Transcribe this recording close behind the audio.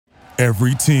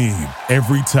Every team,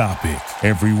 every topic,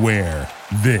 everywhere.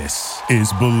 This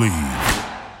is Believe.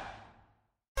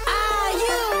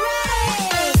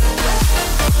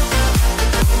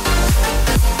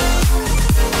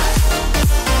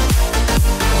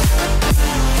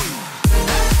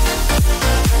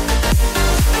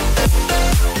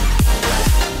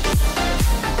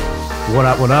 What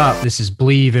up, what up? This is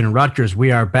Believe in Rutgers.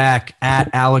 We are back. At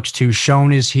Alex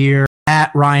Tuchon is here.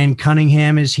 At Ryan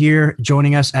Cunningham is here.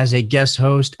 Joining us as a guest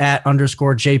host. At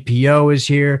 _JPO is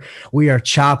here. We are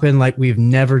chopping like we've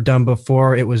never done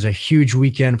before. It was a huge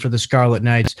weekend for the Scarlet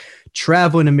Knights,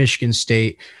 traveling to Michigan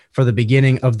State for the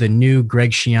beginning of the new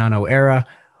Greg Schiano era.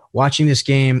 Watching this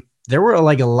game, there were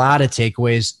like a lot of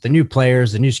takeaways, the new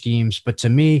players, the new schemes. But to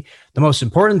me, the most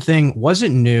important thing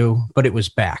wasn't new, but it was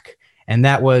back. And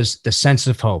that was the sense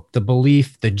of hope, the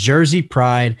belief, the Jersey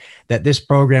pride that this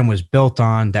program was built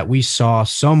on, that we saw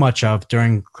so much of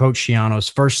during Coach Schiano's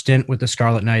first stint with the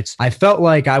Scarlet Knights. I felt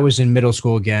like I was in middle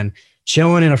school again,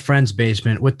 chilling in a friend's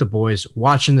basement with the boys,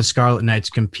 watching the Scarlet Knights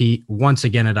compete once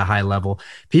again at a high level.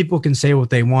 People can say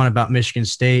what they want about Michigan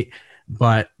State,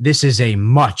 but this is a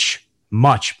much,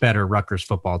 much better Rutgers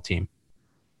football team.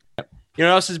 You know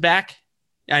what else is back?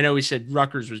 I know we said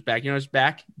Rutgers was back. You know what's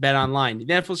back? Bet Online. The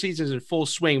NFL season is in full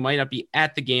swing. Might not be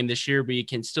at the game this year, but you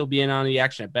can still be in on the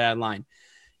action at Bet Online.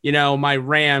 You know, my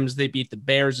Rams, they beat the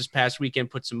Bears this past weekend.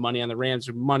 Put some money on the Rams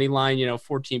money line.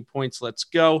 14 points. Let's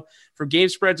go. For game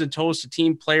spreads and totals to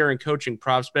team, player, and coaching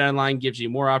props, Bet Online gives you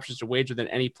more options to wager than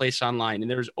any place online. And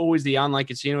there's always the online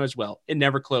casino as well. It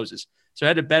never closes. So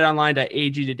head to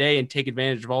betonline.ag today and take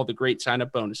advantage of all the great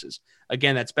sign-up bonuses.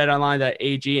 Again, that's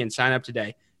betonline.ag and sign up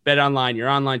today. Bet Online, your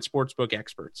online sportsbook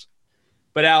experts.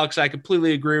 But Alex, I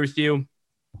completely agree with you.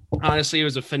 Honestly, it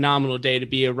was a phenomenal day to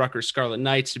be a Rutgers Scarlet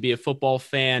Knights, to be a football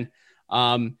fan.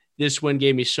 This win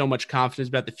gave me so much confidence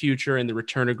about the future and the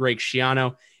return of Greg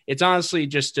Schiano. It's honestly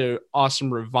just an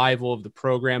awesome revival of the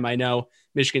program. I know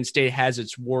Michigan State has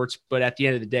its warts, but at the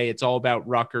end of the day, it's all about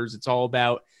Rutgers. It's all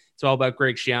about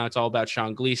Greg Schiano. It's all about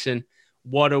Sean Gleason.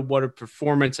 What a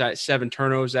performance at 7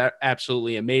 turnovers.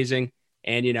 Absolutely amazing.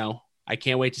 And, I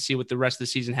can't wait to see what the rest of the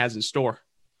season has in store.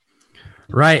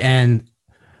 Right. And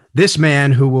this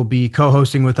man who will be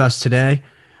co-hosting with us today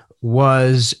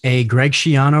was a Greg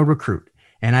Schiano recruit.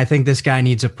 And I think this guy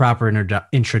needs a proper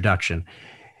introduction.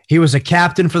 He was a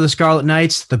captain for the Scarlet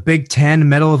Knights, the Big Ten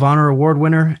Medal of Honor Award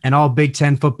winner, an all Big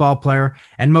Ten football player,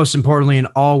 and most importantly, an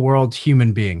all-world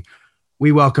human being.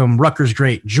 We welcome Rutgers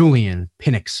great Julian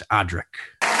Pinnix Odrick.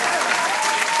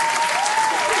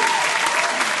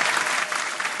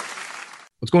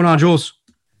 What's going on, Jules?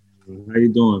 How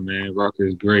you doing, man?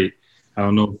 Rutgers great. I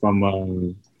don't know if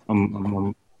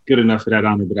I'm good enough for that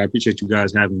honor, but I appreciate you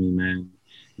guys having me, man.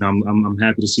 I'm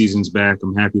happy the season's back.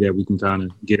 I'm happy that we can kind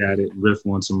of get at it, riff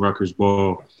on some Rutgers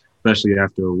ball, especially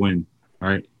after a win. All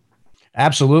right.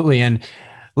 Absolutely. And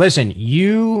listen,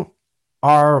 you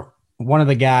are one of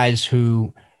the guys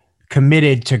who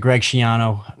committed to Greg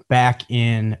Schiano back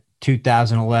in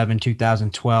 2011,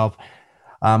 2012.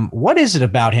 What is it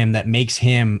about him that makes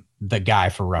him the guy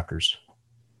for Rutgers?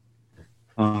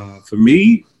 For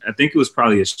me, I think it was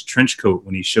probably his trench coat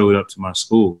when he showed up to my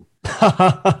school.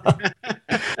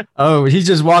 Oh, he's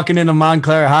just walking into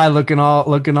Montclair High looking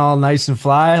all nice and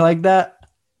fly like that?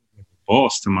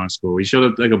 Boss to my school. He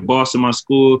showed up like a boss to my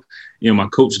school. My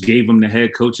coach gave him the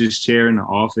head coach's chair in the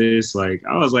office. Like,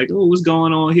 I was like, oh, what's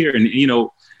going on here? And,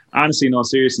 honestly, in all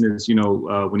seriousness,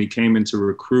 when he came in to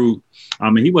recruit,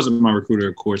 he wasn't my recruiter,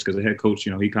 of course, because the head coach,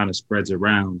 he kind of spreads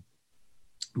around.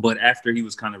 But after he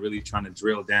was kind of really trying to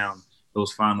drill down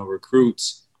those final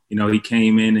recruits, he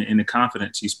came in the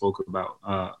confidence he spoke about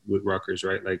with Rutgers,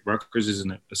 right? Like, Rutgers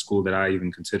isn't a school that I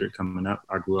even considered coming up.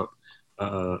 I grew up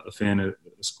a fan of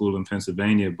a school in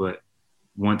Pennsylvania, but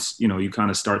once, you kind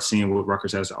of start seeing what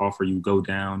Rutgers has to offer, you go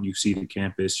down, you see the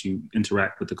campus, you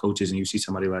interact with the coaches, and you see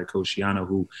somebody like Coach Schiano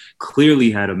who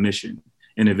clearly had a mission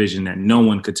and a vision that no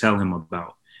one could tell him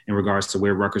about in regards to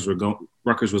where Rutgers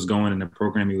was going and the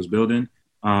program he was building.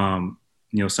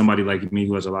 Somebody like me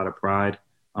who has a lot of pride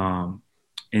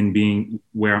in being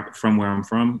where I'm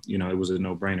from, it was a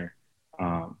no-brainer.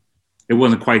 It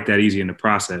wasn't quite that easy in the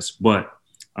process, but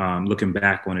looking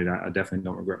back on it, I definitely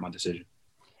don't regret my decision.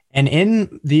 And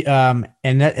in the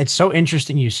it's so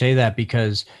interesting you say that,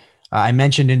 because I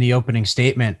mentioned in the opening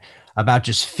statement about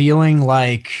just feeling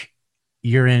like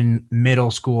you're in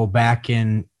middle school back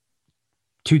in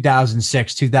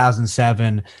 2006,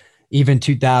 2007, even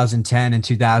 2010 and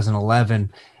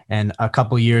 2011, and a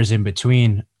couple years in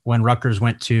between when Rutgers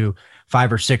went to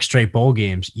 5 or 6 straight bowl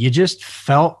games. You just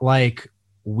felt like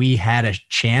we had a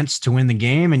chance to win the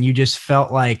game, and you just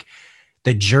felt like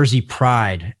the Jersey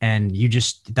pride, and you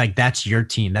just like, that's your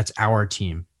team. That's our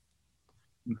team.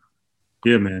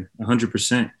 Yeah, man,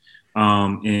 100%.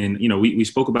 And, you know, we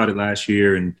spoke about it last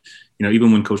year, and, you know,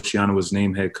 even when Coach Schiano was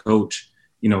named head coach,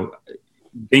 you know,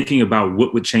 thinking about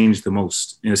what would change the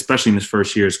most, and especially in his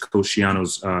first year as Coach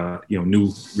Schiano's, you know,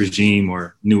 new regime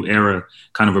or new era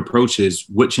kind of approaches,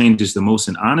 what changes the most?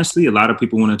 And honestly, a lot of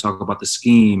people want to talk about the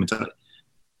scheme.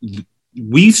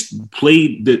 We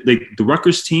played the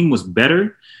Rutgers team was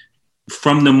better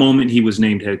from the moment he was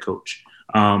named head coach,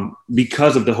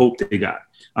 because of the hope they got,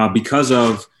 because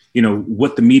of, you know,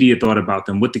 what the media thought about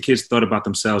them, what the kids thought about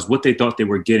themselves, what they thought they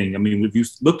were getting. I mean, if you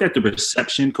looked at the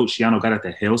reception Coach Schiano got at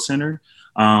the Hale Center,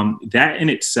 that in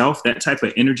itself, that type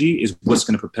of energy is what's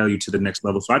going to propel you to the next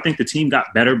level. So I think the team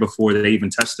got better before they even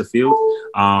touched the field.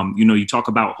 You know, you talk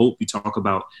about hope, you talk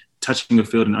about touching the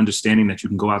field and understanding that you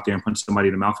can go out there and punch somebody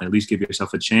in the mouth and at least give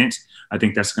yourself a chance. I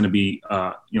think that's going to be,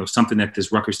 you know, something that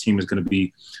this Rutgers team is going to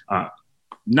be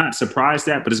not surprised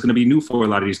at, but it's going to be new for a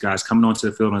lot of these guys coming onto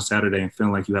the field on Saturday and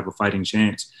feeling like you have a fighting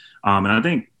chance. And I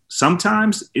think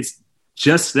sometimes it's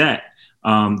just that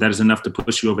is enough to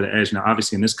push you over the edge. Now,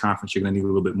 obviously, in this conference, you're going to need a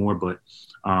little bit more, but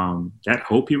that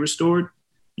hope he restored,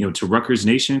 you know, to Rutgers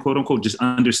Nation, quote unquote, just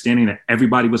understanding that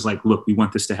everybody was like, look, we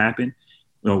want this to happen.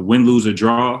 You know, win, lose, or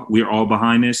draw, we're all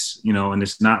behind this, you know, and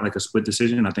it's not like a split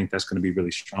decision. I think that's going to be really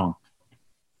strong.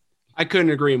 I couldn't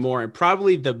agree more. And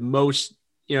probably the most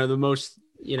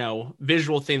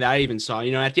visual thing that I even saw,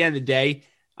 you know, at the end of the day,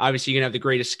 obviously you can have the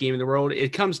greatest scheme in the world.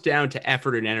 It comes down to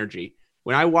effort and energy.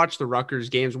 When I watched the Rutgers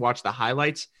games, watched the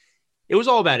highlights, it was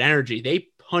all about energy. They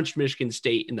punched Michigan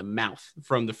State in the mouth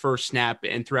from the first snap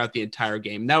and throughout the entire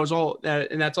game. That was all,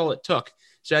 and that's all it took.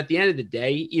 So at the end of the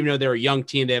day, even though they're a young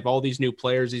team, they have all these new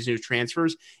players, these new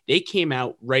transfers, they came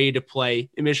out ready to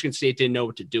play, and Michigan State didn't know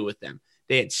what to do with them.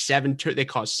 They had they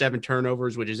caused 7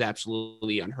 turnovers, which is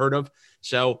absolutely unheard of.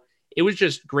 So it was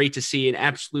just great to see an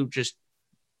absolute just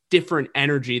different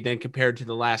energy than compared to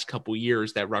the last couple of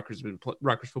years that Rutgers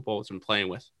football has been playing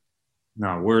with.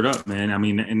 No, word up, man. I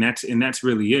mean, and that's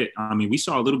really it. I mean, we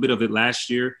saw a little bit of it last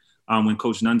year when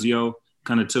Coach Nunzio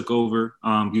kind of took over,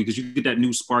 because you get that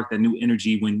new spark, that new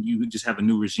energy when you just have a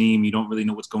new regime. You don't really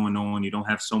know what's going on. You don't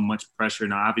have so much pressure.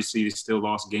 Now, obviously, they still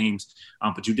lost games,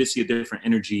 but you did see a different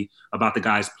energy about the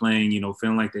guys playing, you know,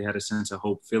 feeling like they had a sense of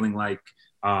hope, feeling like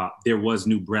there was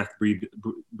new breath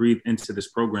breathed into this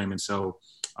program. And so,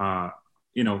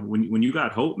 you know, when you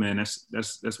got hope, man,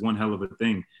 that's one hell of a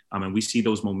thing. I mean, we see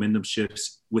those momentum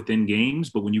shifts within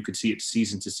games, but when you could see it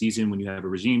season to season, when you have a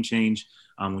regime change,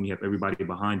 when you have everybody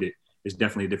behind it, it's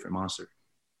definitely a different monster.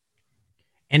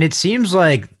 And it seems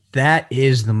like that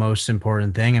is the most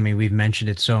important thing. I mean, we've mentioned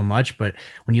it so much, but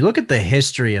when you look at the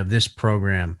history of this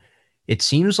program, it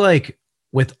seems like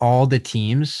with all the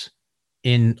teams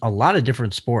in a lot of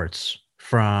different sports,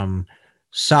 from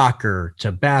soccer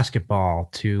to basketball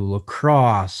to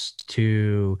lacrosse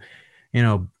to, you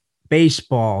know,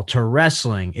 baseball to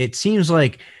wrestling, it seems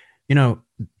like, you know,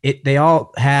 they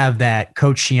all have that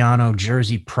Coach Schiano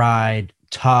Jersey pride,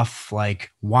 tough, like,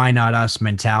 why not us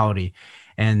mentality.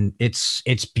 And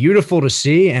it's beautiful to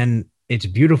see, and it's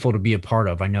beautiful to be a part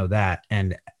of. I know that.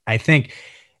 And I think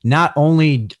not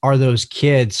only are those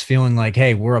kids feeling like,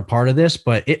 hey, we're a part of this,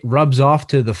 but it rubs off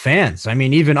to the fans. I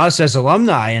mean, even us as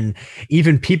alumni and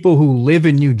even people who live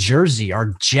in New Jersey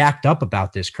are jacked up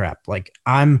about this crap. Like,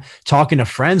 I'm talking to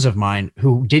friends of mine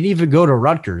who didn't even go to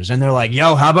Rutgers, and they're like,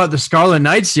 yo, how about the Scarlet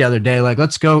Knights the other day? Like,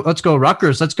 let's go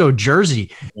Rutgers. Let's go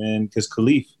Jersey. And because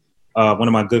Khalif, one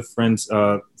of my good friends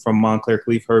from Montclair,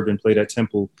 Khalif Herbin, played at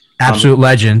Temple. Absolute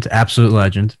legend.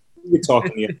 We were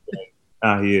talking the other day.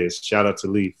 He is. Shout out to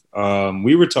Leaf.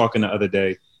 We were talking the other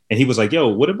day, and he was like, yo,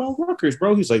 what about Rutgers,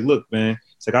 bro? He's like, look, man,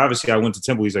 it's like, obviously I went to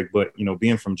Temple. He's like, but, you know,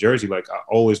 being from Jersey, like, I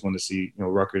always want to see, you know,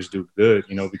 Rutgers do good,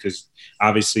 you know, because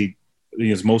obviously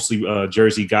it's mostly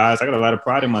Jersey guys. I got a lot of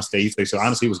pride in my state. He's like, so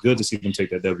honestly, it was good to see them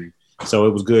take that W. So it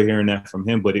was good hearing that from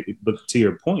him. But to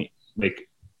your point, like,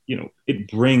 you know, it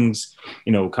brings,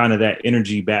 you know, kind of that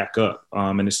energy back up.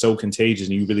 And it's so contagious,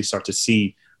 and you really start to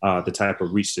see the type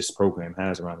of reach this program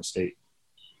has around the state.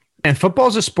 And football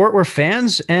is a sport where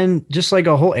fans and just like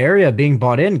a whole area being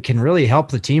bought in can really help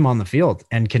the team on the field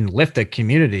and can lift a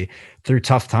community through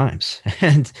tough times.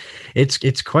 And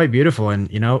it's quite beautiful.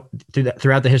 And, you know,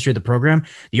 throughout the history of the program,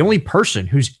 the only person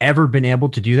who's ever been able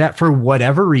to do that for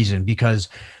whatever reason, because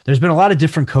there's been a lot of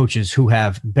different coaches who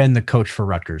have been the coach for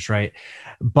Rutgers, right?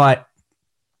 But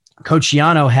Coach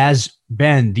Schiano has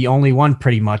been the only one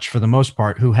pretty much for the most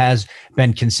part who has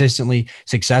been consistently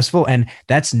successful. And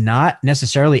that's not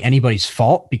necessarily anybody's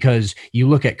fault, because you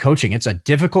look at coaching, it's a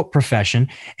difficult profession.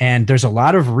 And there's a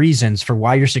lot of reasons for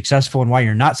why you're successful and why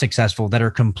you're not successful that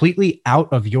are completely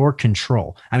out of your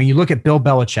control. I mean, you look at Bill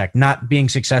Belichick not being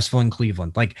successful in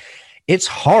Cleveland. Like, it's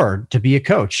hard to be a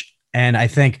coach. And I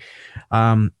think,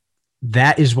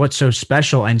 that is what's so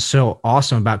special and so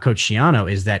awesome about Coach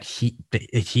Schiano, is that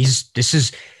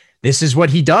this is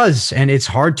what he does, and it's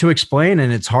hard to explain,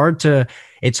 and it's hard to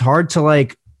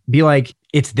like be like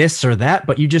it's this or that,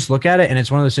 but you just look at it and it's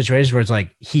one of those situations where it's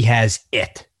like he has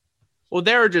it. Well,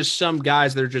 there are just some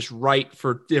guys that are just right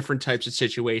for different types of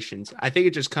situations. I think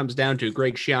it just comes down to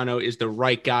Greg Schiano is the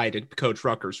right guy to coach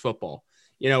Rutgers football.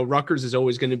 You know, Rutgers is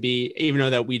always going to be, even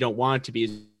though that we don't want it to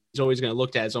be, is always going to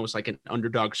look at as almost like an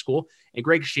underdog school. And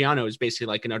Greg Schiano is basically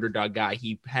like an underdog guy.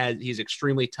 He's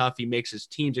extremely tough. He makes his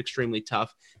teams extremely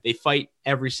tough. They fight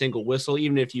every single whistle.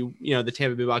 Even if the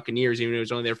Tampa Bay Buccaneers, even though it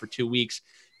was only there for 2 weeks,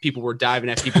 people were diving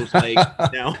at people's legs,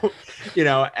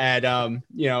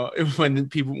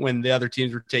 when the other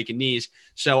teams were taking knees.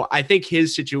 So I think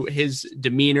his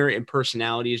demeanor and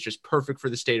personality is just perfect for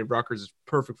the state of Rutgers. It's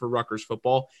perfect for Rutgers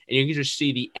football. And you can just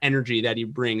see the energy that he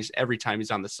brings every time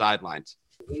he's on the sidelines.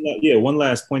 Yeah, one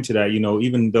last point to that,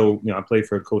 even though, I played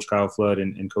for Coach Kyle Flood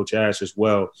and Coach Ash as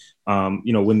well,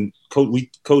 when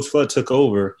Coach Flood took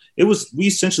over, we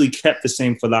essentially kept the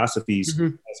same philosophies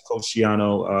as Coach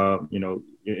Schiano,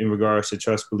 in regards to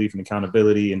trust, belief, and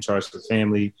accountability, and charge for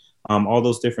family, all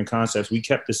those different concepts. We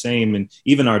kept the same, and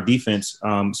even our defense.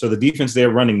 So the defense they're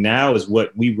running now is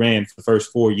what we ran for the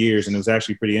first 4 years, and it was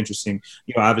actually pretty interesting.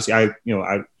 Obviously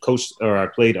I coached, or I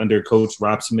played under Coach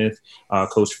Rob Smith,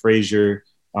 Coach Frazier,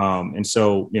 and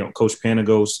so, Coach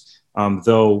Panagos,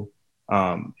 though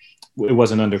it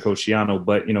wasn't under Coach Schiano,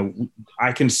 but,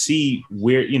 I can see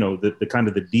where, the kind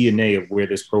of the DNA of where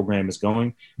this program is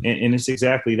going. And it's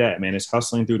exactly that, man. It's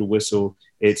hustling through the whistle.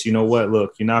 It's,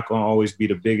 look, you're not going to always be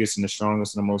the biggest and the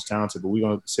strongest and the most talented, but we're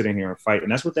going to sit in here and fight.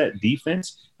 And that's what that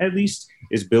defense, at least,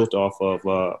 is built off of.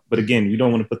 But again, you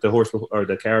don't want to put the horse or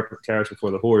the carriage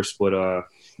before the horse, but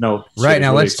no. Right.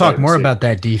 Now really let's talk more about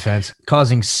that defense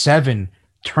causing 7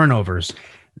 turnovers.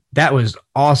 That was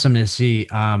awesome to see.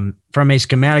 From a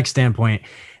schematic standpoint,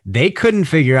 they couldn't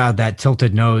figure out that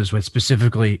tilted nose with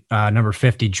specifically number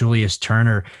 50, Julius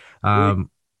Turner.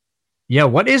 Yeah,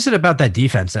 what is it about that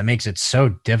defense that makes it so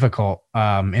difficult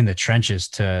in the trenches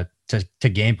to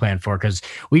game plan for? Because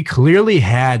we clearly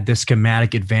had the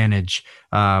schematic advantage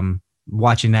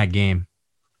watching that game.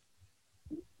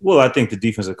 Well, I think the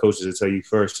defensive coaches will tell you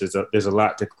first there's a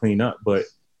lot to clean up, but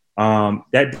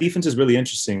that defense is really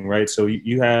interesting, right? So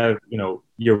you have,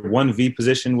 your 1V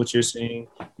position, which you're seeing,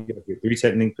 you have your 3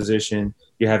 technique position,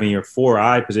 you're having your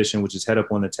 4I position, which is head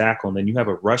up on the tackle, and then you have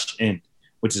a rush end,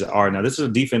 which is R. Now, this is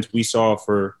a defense we saw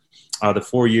for the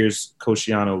 4 years Coach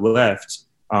Schiano left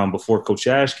before Coach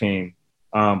Ash came.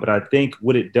 But I think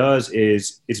what it does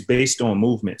is it's based on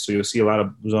movement. So you'll see a lot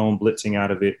of zone blitzing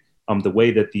out of it. The way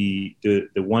that the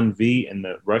 1V and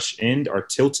the rush end are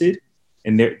tilted,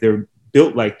 and they're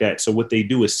built like that. So what they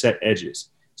do is set edges.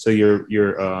 So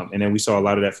and then we saw a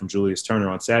lot of that from Julius Turner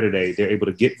on Saturday. They're able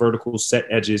to get vertical, set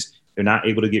edges. They're not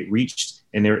able to get reached,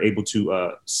 and they're able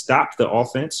to stop the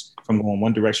offense from going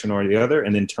one direction or the other,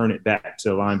 and then turn it back to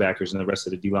the linebackers and the rest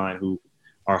of the D-line who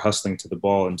are hustling to the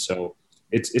ball. And so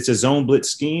it's a zone blitz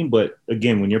scheme, but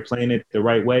again, when you're playing it the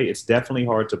right way, it's definitely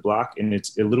hard to block, and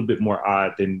it's a little bit more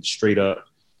odd than straight up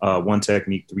 1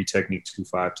 technique, 3 technique,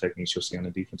 2-5 techniques you'll see on the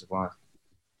defensive line.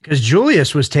 Because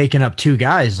Julius was taking up 2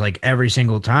 guys like every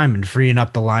single time and freeing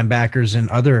up the linebackers and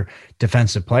other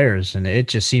defensive players. And it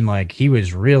just seemed like he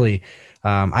was really,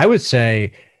 I would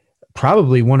say,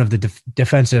 probably one of the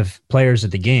defensive players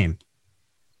of the game.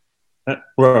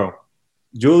 Bro,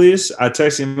 Julius, I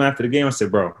texted him after the game. I said,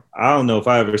 bro, I don't know if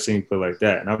I ever seen you play like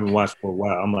that. And I've been watching for a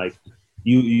while. I'm like,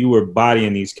 you were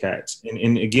bodying these cats.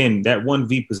 And again, that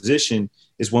 1V position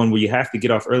is one where you have to get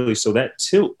off early. So that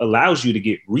tilt allows you to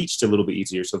get reached a little bit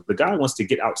easier. So if the guy wants to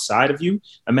get outside of you,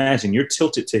 imagine you're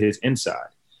tilted to his inside.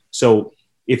 So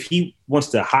if he wants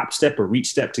to hop step or reach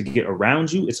step to get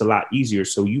around you, it's a lot easier.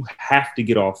 So you have to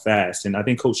get off fast. And I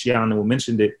think Coach Schiano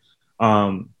mentioned it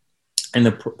in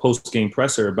the post-game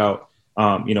presser about,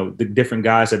 the different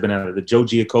guys that have been out of the Joe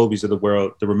Giacobbe's of the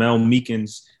world, the Ramel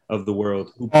Meekins of the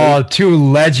world. Oh, 2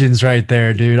 legends right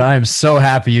there, dude. I am so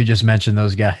happy you just mentioned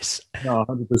those guys. No,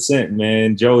 100%,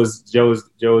 man. Joe is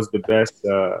the best,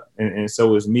 and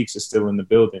so is Meeks is still in the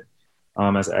building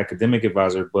as an academic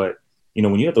advisor. But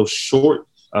when you have those short,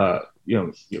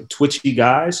 twitchy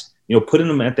guys, putting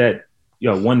them at that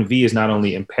 1V is not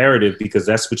only imperative because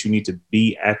that's what you need to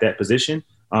be at that position,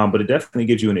 but it definitely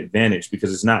gives you an advantage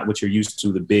because it's not what you're used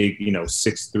to, the big,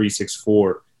 6'3",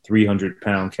 6'4",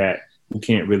 300-pound cat who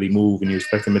can't really move and you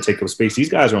expect him to take up space. These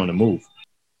guys are on the move.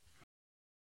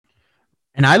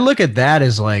 And I look at that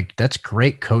as like, that's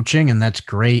great coaching and that's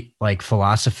great like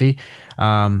philosophy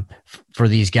for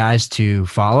these guys to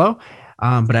follow.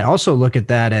 But I also look at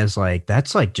that as like,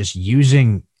 that's like just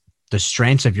using the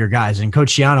strengths of your guys. And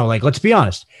Coach Schiano, like, let's be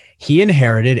honest, he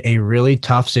inherited a really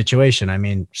tough situation. I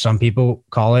mean, some people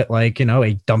call it like, a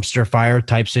dumpster fire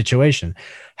type situation.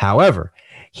 However,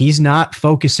 he's not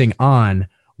focusing on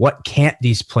what can't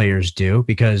these players do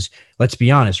because let's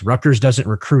be honest, Rutgers doesn't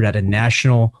recruit at a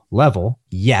national level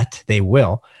yet. They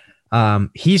will.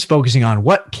 He's focusing on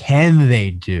what can they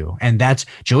do. And that's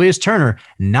Julius Turner,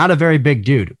 not a very big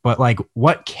dude, but like,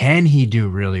 what can he do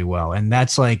really well? And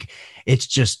that's like, it's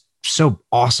just so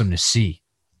awesome to see.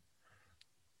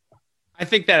 I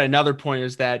think that another point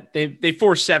is that they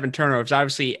forced 7 turnovers.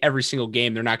 Obviously, every single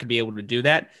game, they're not going to be able to do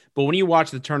that. But when you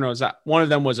watch the turnovers, one of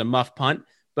them was a muff punt.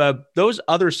 But those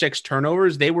other 6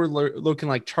 turnovers, they were looking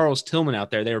like Charles Tillman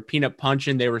out there. They were peanut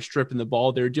punching. They were stripping the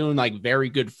ball. They were doing like very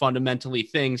good fundamentally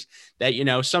things that,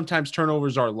 sometimes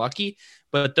turnovers are lucky.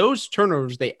 But those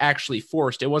turnovers, they actually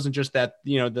forced. It wasn't just that,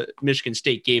 the Michigan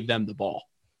State gave them the ball.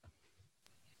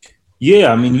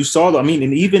 Yeah, I mean, you saw and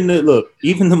even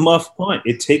the muff punt,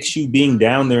 it takes you being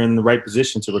down there in the right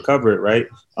position to recover it, right?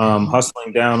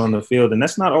 Hustling down on the field. And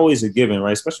that's not always a given,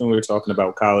 right? Especially when we're talking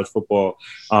about college football.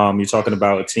 You're talking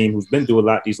about a team who's been through a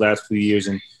lot these last few years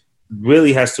and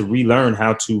really has to relearn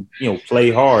how to, play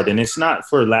hard. And it's not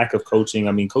for lack of coaching.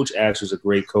 I mean, Coach Ash is a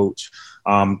great coach.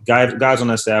 Guys on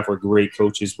that staff are great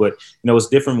coaches, but, it's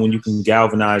different when you can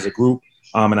galvanize a group.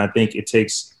 And I think it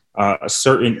takes a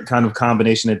certain kind of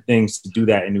combination of things to do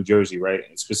that in New Jersey, right?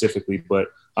 Specifically. But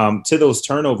to those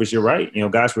turnovers, you're right.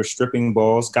 Guys were stripping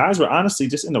balls. Guys were honestly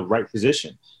just in the right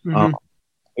position. Mm-hmm.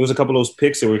 It was a couple of those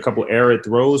picks. There were a couple errant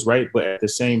throws, right? But at the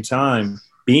same time,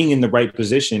 being in the right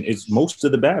position is most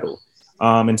of the battle.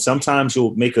 And sometimes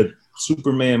you'll make a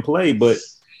Superman play, but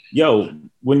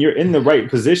when you're in the right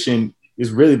position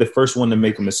is really the first one to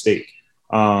make a mistake.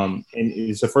 And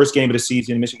it's the first game of the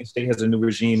season. Michigan State has a new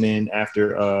regime in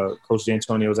after Coach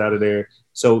D'Antonio's out of there.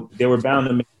 So they were bound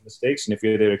to make mistakes. And if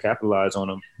you're there to capitalize on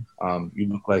them, you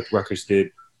look like Rutgers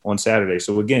did on Saturday.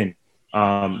 So, again,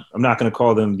 I'm not going to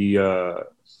call them the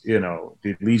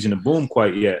Legion of Boom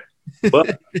quite yet.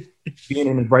 But being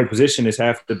in the right position is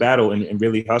half the battle and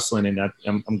really hustling. And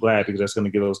I'm glad because that's going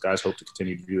to give those guys hope to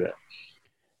continue to do that.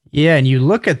 Yeah, and you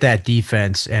look at that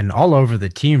defense and all over the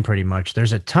team pretty much,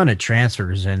 there's a ton of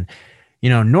transfers. And,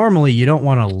 normally you don't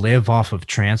want to live off of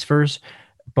transfers,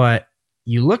 but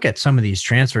you look at some of these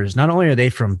transfers, not only are they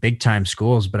from big-time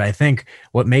schools, but I think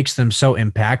what makes them so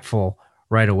impactful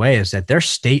right away is that they're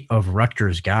state of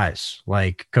Rutgers guys.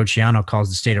 Like Coach Schiano calls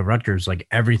the state of Rutgers like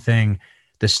everything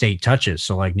the state touches.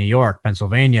 So like New York,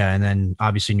 Pennsylvania, and then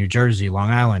obviously New Jersey, Long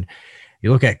Island.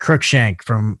 You look at Cruikshank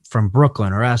from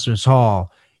Brooklyn, Erasmus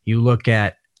Hall. You look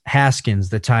at Haskins,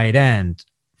 the tight end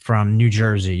from New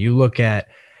Jersey. You look at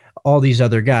all these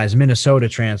other guys, Minnesota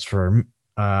transfer,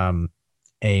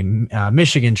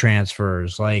 Michigan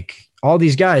transfers, like all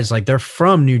these guys, like they're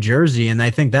from New Jersey. And I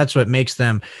think that's what makes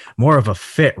them more of a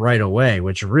fit right away,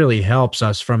 which really helps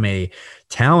us from a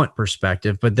talent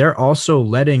perspective. But they're also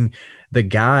letting the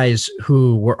guys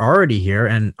who were already here.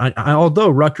 And although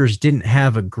Rutgers didn't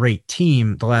have a great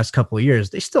team the last couple of years,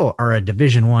 they still are a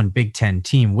Division I Big Ten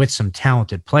team with some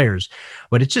talented players.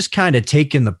 But it's just kind of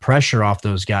taken the pressure off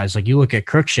those guys. Like you look at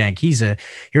Cruikshank,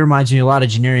 he reminds me a lot of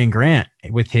Janarian Grant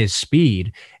with his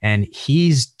speed, and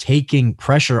he's taking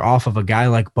pressure off of a guy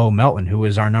like Bo Melton, who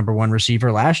was our number 1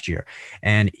 receiver last year,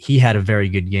 and he had a very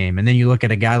good game. And then you look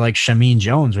at a guy like Shameen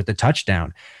Jones with the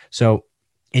touchdown. So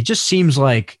it just seems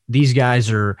like these guys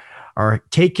are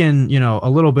taking, a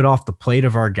little bit off the plate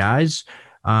of our guys,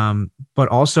 but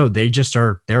also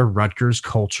they're Rutgers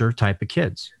culture type of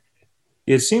kids.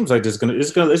 It seems like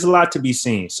there's a lot to be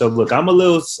seen. So look, I'm a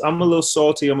little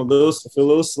salty. I feel a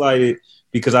little slighted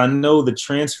because I know the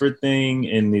transfer thing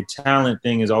and the talent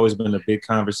thing has always been a big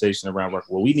conversation around Rutgers.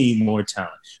 Well, we need more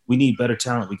talent. We need better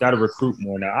talent. We got to recruit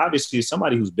more. Now, obviously, as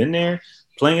somebody who's been there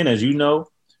playing, as you know,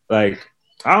 like,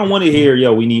 I don't want to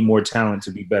hear, we need more talent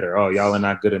to be better. Oh, y'all are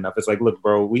not good enough. It's like, look,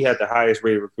 bro, we had the highest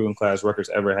rated recruiting class Rutgers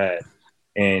ever had.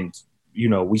 And,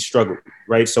 we struggled,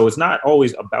 right? So it's not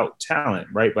always about talent,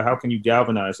 right? But how can you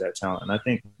galvanize that talent? And I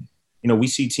think, we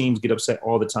see teams get upset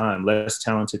all the time, less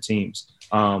talented teams.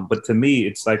 But to me,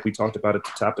 it's like we talked about at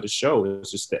the top of the show.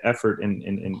 It's just the effort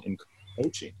in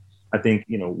coaching. I think,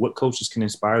 what coaches can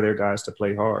inspire their guys to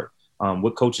play hard.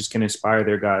 what coaches can inspire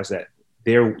their guys that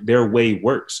their way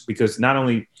works. Because not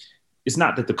only it's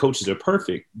not that the coaches are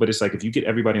perfect, but it's like if you get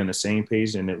everybody on the same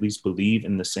page and at least believe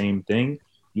in the same thing,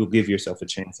 you'll give yourself a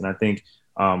chance. And I think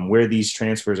where these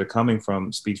transfers are coming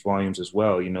from speaks volumes as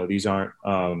well. You know, these are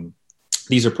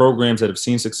programs that have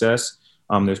seen success.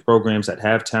 There's programs that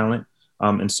have talent.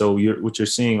 And so what you're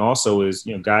seeing also is,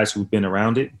 you know, guys who've been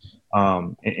around it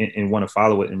and want to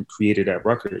follow it and create it at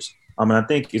Rutgers. And I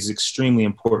think it's extremely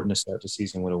important to start the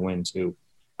season with a win too.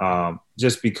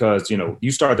 Just because, you know,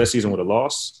 you start that season with a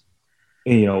loss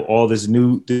and, you know, all this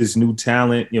new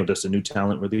talent, you know, does the new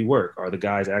talent really work? Are the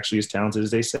guys actually as talented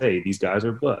as they say? These guys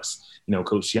are busts, you know,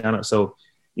 Coach Schiano. So,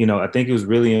 you know, I think it was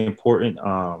really important,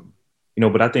 you know,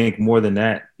 but I think more than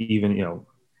that, even, you know,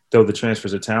 though the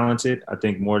transfers are talented, I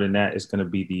think more than that is going to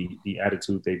be the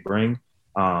attitude they bring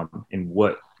and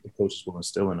what the coaches will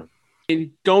instill in them.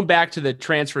 And going back to the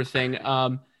transfer thing,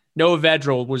 Noah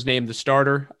Vedral was named the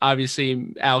starter.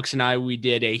 Obviously, Alex and I, we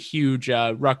did a huge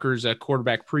Rutgers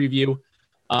quarterback preview.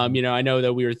 You know, I know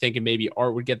that we were thinking maybe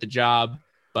Art would get the job,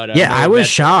 but yeah, I was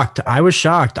shocked. I was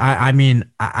shocked. I mean,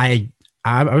 I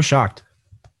was shocked.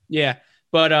 Yeah,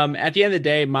 but at the end of the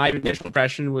day, my initial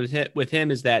impression with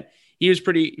him is that he was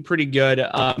pretty good.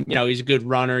 You know, he's a good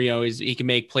runner. You know, he can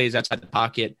make plays outside the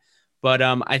pocket. But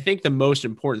I think the most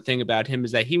important thing about him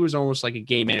is that he was almost like a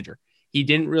game manager. He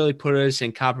didn't really put us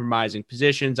in compromising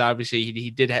positions. Obviously, he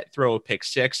did throw a pick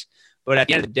six. But at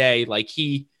the end of the day, like,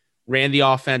 he ran the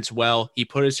offense well. He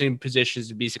put us in positions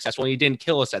to be successful. And he didn't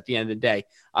kill us at the end of the day.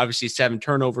 Obviously, 7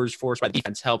 turnovers forced by the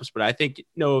defense helps. But I think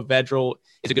Noah Vedral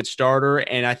is a good starter,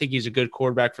 and I think he's a good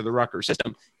quarterback for the Rutgers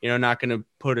system. You know, not going to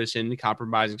put us in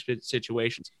compromising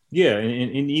situations. Yeah,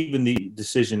 and even the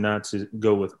decision not to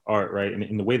go with Art, right?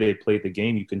 And the way they played the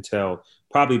game, you can tell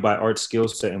probably by Art's skill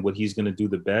set and what he's going to do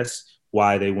the best,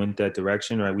 why they went that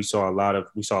direction, right? We saw a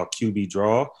QB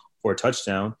draw for a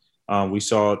touchdown. We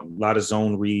saw a lot of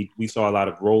zone read. We saw a lot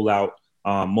of rollout,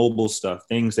 mobile stuff,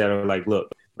 things that are like, look,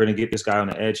 we're going to get this guy on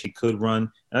the edge. He could run.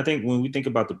 And I think when we think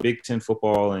about the Big Ten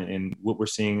football and what we're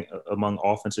seeing among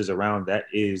offenses around, that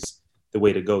is the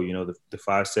way to go. You know, the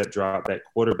 5-step drop, that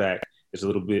quarterback is a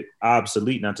little bit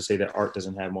obsolete, not to say that Art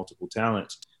doesn't have multiple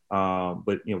talents.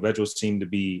 But, you know, Vedral seemed to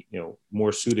be, you know,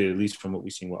 more suited, at least from what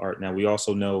we've seen with Art. Now, we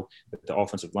also know that the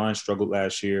offensive line struggled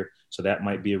last year, so that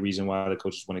might be a reason why the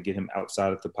coaches want to get him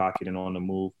outside of the pocket and on the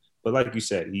move. But like you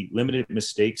said, he limited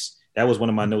mistakes. That was one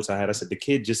of my notes I had. I said the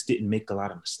kid just didn't make a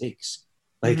lot of mistakes.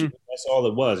 Like, that's all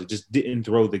it was. It just didn't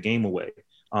throw the game away.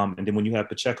 And then when you have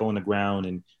Pacheco on the ground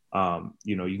and,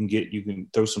 you know, you can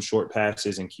throw some short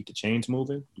passes and keep the chains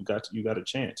moving, you got a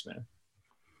chance, man.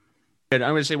 I'm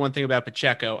going to say one thing about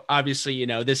Pacheco. Obviously, you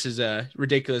know, this is a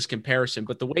ridiculous comparison,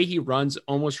 but the way he runs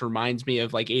almost reminds me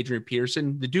of like Adrian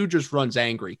Peterson. The dude just runs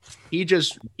angry. He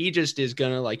just is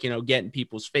going to, like, you know, get in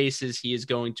people's faces. He is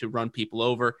going to run people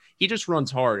over. He just runs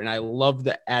hard. And I love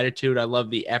the attitude. I love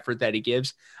the effort that he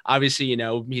gives. Obviously, you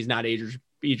know, he's not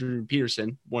Adrian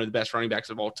Peterson, one of the best running backs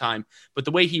of all time, but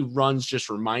the way he runs just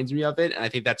reminds me of it. And I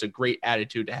think that's a great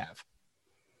attitude to have.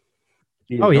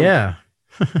 Oh yeah.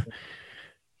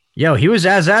 Yo, he was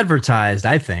as advertised,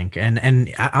 I think.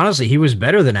 And honestly, he was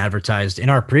better than advertised. In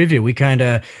our preview, we kind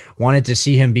of wanted to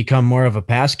see him become more of a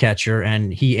pass catcher,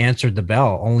 and he answered the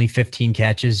bell. Only 15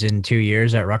 catches in 2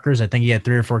 years at Rutgers. I think he had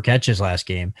 3 or 4 catches last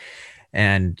game.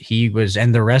 And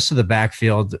the rest of the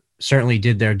backfield certainly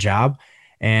did their job.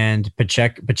 And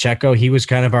Pacheco, he was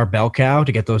kind of our bell cow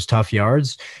to get those tough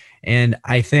yards. And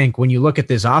I think when you look at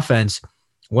this offense,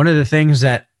 one of the things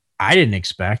that I didn't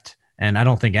expect, and I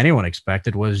don't think anyone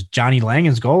expected, was Johnny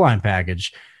Langen's goal line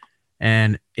package.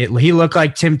 And he looked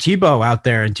like Tim Tebow out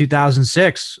there in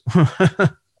 2006.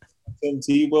 Tim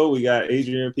Tebow, we got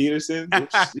Adrian Peterson.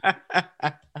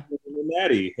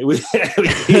 Natty. I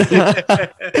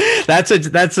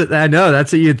know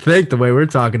that's what you'd think the way we're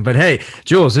talking. But hey,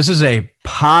 Jules, this is a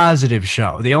positive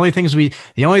show. The only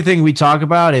thing we talk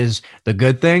about is the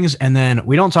good things, and then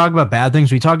we don't talk about bad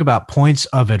things. We talk about points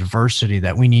of adversity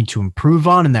that we need to improve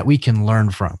on and that we can learn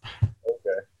from.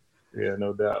 Okay. Yeah,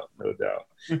 no doubt.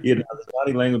 Yeah, the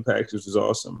Johnny Langen package was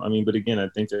awesome. I mean, but again, I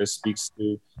think that speaks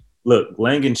to, look,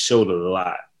 Langen showed a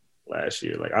lot last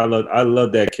year. Like, I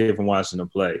love that kid from watching him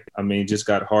play. I mean, just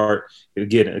got hard.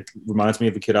 Again, it reminds me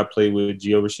of a kid I played with,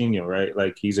 Gio Ricchino, right?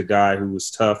 Like, he's a guy who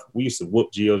was tough. We used to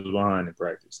whoop Gio's behind in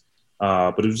practice.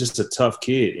 But it was just a tough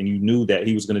kid, and you knew that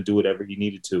he was going to do whatever he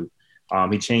needed to.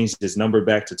 He changed his number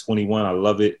back to 21. I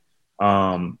love it.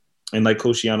 And like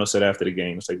Coach Schiano said after the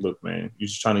game, it's like, look, man, you're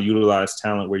just trying to utilize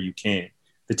talent where you can.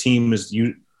 The team is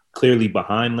clearly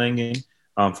behind Langen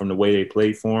from the way they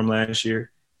played for him last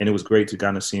year. And it was great to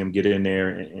kind of see him get in there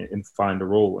and find a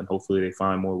role, and hopefully they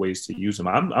find more ways to use him.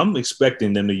 I'm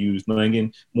expecting them to use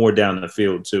Langan more down the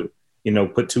field too.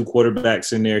 Put 2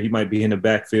 quarterbacks in there. He might be in the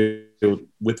backfield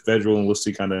with Vedral, and we'll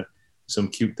see kind of some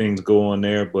cute things go on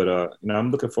there. But, I'm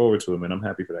looking forward to him, and I'm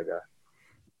happy for that guy.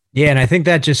 Yeah, and I think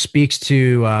that just speaks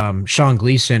to Sean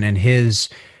Gleason and his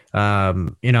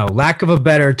lack of a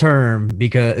better term,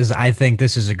 because I think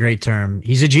this is a great term.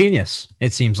 He's a genius,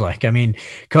 it seems like. I mean,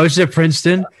 coached at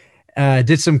Princeton,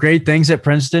 did some great things at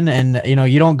Princeton. And,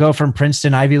 you don't go from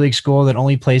Princeton, Ivy League school that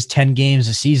only plays 10 games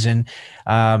a season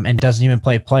and doesn't even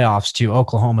play playoffs, to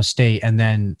Oklahoma State and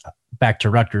then back to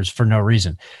Rutgers for no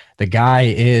reason. The guy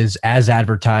is as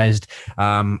advertised.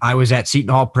 I was at Seton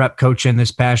Hall Prep coaching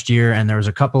this past year, and there was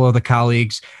a couple of the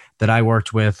colleagues that I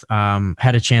worked with,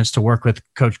 had a chance to work with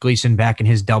Coach Gleason back in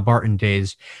his Del Barton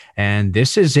days. And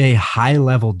this is a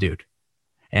high-level dude.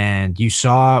 And you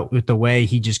saw with the way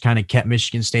he just kind of kept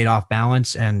Michigan State off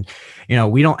balance. And,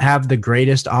 we don't have the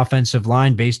greatest offensive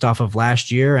line based off of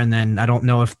last year. And then I don't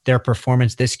know if their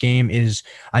performance this game is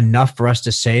enough for us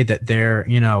to say that they're,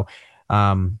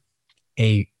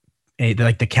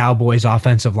 like the Cowboys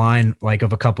offensive line like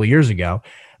of a couple of years ago,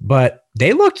 but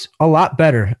they looked a lot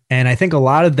better. And I think a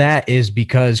lot of that is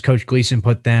because Coach Gleason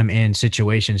put them in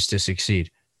situations to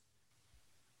succeed.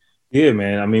 Yeah,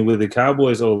 man. I mean, with the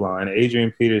Cowboys O-line,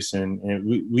 Adrian Peterson, and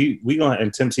we gonna,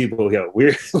 and Tim Tebow,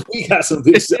 we got some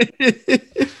good stuff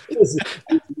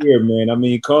here, man. I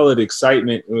mean, call it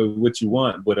excitement, what you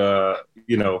want, but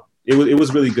it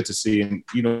was really good to see. And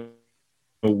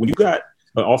when you got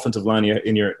an offensive line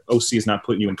in your OC is not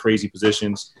putting you in crazy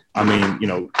positions. I mean,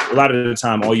 a lot of the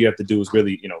time, all you have to do is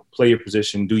really, play your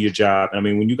position, do your job. I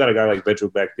mean, when you got a guy like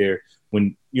Vedral back there,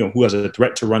 when, who has a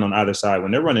threat to run on either side,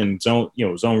 when they're running zone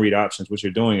read options, what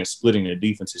you're doing is splitting the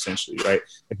defense essentially, right?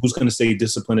 And who's going to stay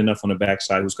disciplined enough on the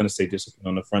backside? Who's going to stay disciplined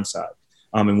on the front side?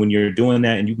 And when you're doing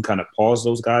that and you can kind of pause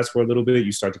those guys for a little bit,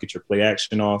 you start to get your play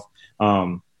action off.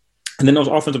 And then those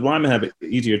offensive linemen have an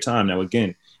easier time. Now,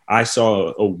 again, I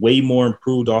saw a way more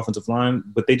improved offensive line,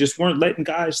 but they just weren't letting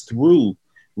guys through,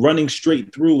 running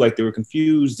straight through like they were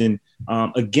confused. And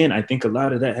again, I think a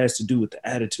lot of that has to do with the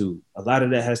attitude. A lot of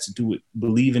that has to do with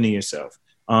believing in yourself.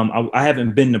 I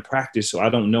haven't been to practice, so I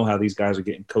don't know how these guys are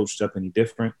getting coached up any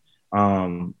different.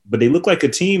 But they look like a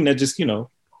team that just,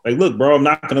 like, look, bro, I'm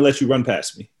not going to let you run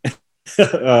past me.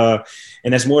 And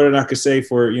that's more than I could say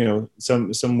for,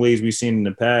 some ways we've seen in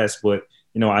the past. But,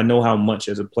 I know how much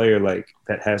as a player, like,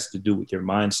 that has to do with your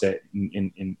mindset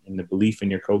and the belief in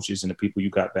your coaches and the people you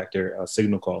got back there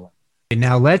signal calling.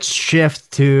 Now let's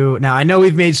shift to, now I know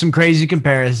we've made some crazy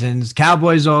comparisons,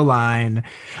 Cowboys O-line.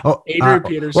 Adrian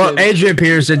Peterson. Well, Adrian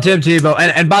Peterson, Tim Tebow.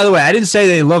 And by the way, I didn't say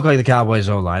they look like the Cowboys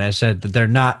O-line. I said that they're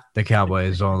not the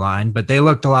Cowboys O-line, but they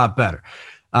looked a lot better.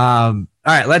 All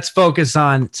right, let's focus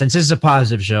on, since this is a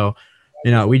positive show,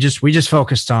 we just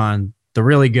focused on the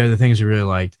really good, the things we really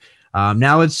liked.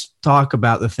 Now let's talk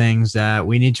about the things that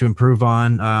we need to improve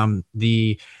on.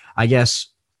 The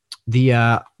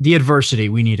adversity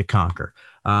we need to conquer.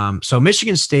 So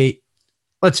Michigan State,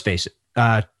 let's face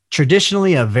it,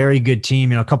 traditionally a very good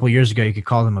team. A couple of years ago, you could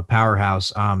call them a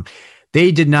powerhouse.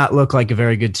 They did not look like a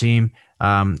very good team.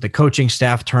 The coaching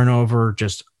staff turnover,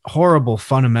 just horrible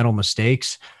fundamental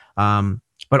mistakes.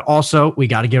 But also we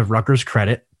got to give Rutgers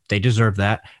credit. They deserve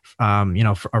that.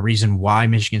 For a reason why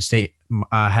Michigan State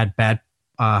had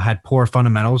poor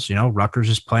fundamentals. Rutgers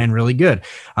is playing really good.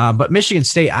 But Michigan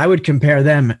State, I would compare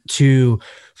them to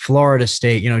Florida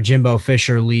State. Jimbo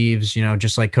Fisher leaves,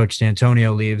 just like Coach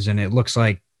D'Antonio leaves. And it looks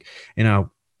like,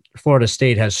 Florida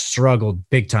State has struggled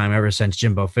big time ever since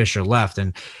Jimbo Fisher left.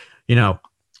 And,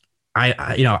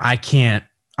 I can't,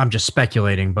 I'm just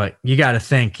speculating, but you got to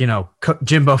think,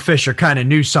 Jimbo Fisher kind of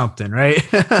knew something, right?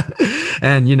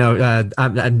 And,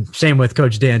 I'm same with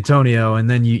Coach D'Antonio. And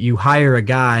then you hire a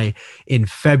guy in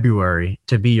February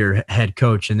to be your head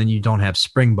coach, and then you don't have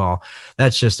spring ball.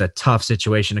 That's just a tough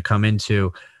situation to come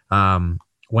into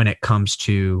when it comes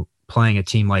to playing a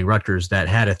team like Rutgers that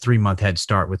had a 3-month head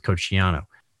start with Coach Schiano.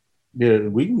 Yeah,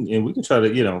 we can try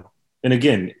to, and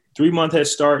again, 3-month head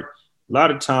start, a lot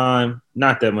of time,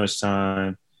 not that much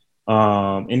time.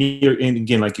 And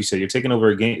again, like you said, you're taking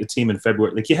over a team in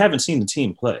February. Like, you haven't seen the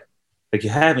team play. Like, you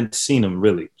haven't seen them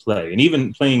really play. And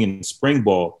even playing in spring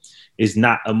ball is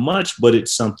not a much, but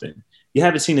it's something. You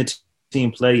haven't seen the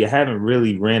team play. You haven't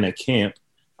really ran a camp.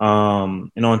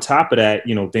 And on top of that,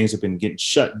 things have been getting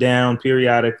shut down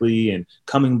periodically and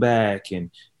coming back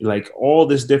and like all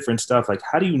this different stuff. Like,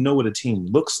 how do you know what a team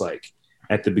looks like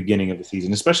at the beginning of the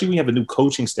season, especially when you have a new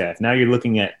coaching staff? Now you're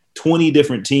looking at 20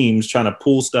 different teams trying to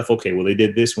pull stuff. Okay, well, they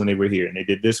did this when they were here and they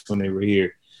did this when they were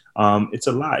here. It's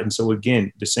a lot. And so,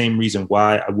 again, the same reason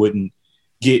why I wouldn't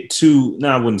get too – no,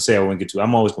 I wouldn't say I wouldn't get too –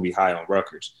 I'm always going to be high on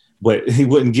Rutgers. But he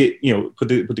wouldn't get, put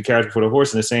the carriage before the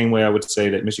horse in the same way I would say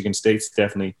that Michigan State's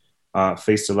definitely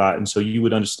faced a lot. And so you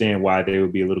would understand why they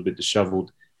would be a little bit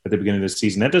disheveled at the beginning of the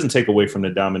season. That doesn't take away from the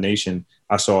domination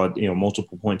I saw,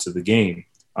 multiple points of the game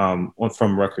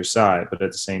from Rutgers' side. But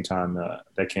at the same time,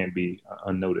 that can't be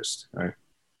unnoticed, right?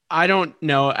 I don't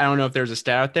know if there's a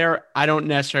stat out there. I don't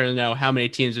necessarily know how many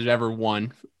teams have ever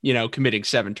won, committing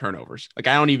 7 turnovers. Like,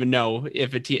 I don't even know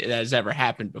if that has ever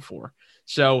happened before.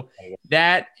 So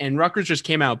that, and Rutgers just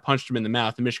came out and punched them in the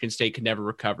mouth, and Michigan State could never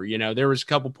recover. There was a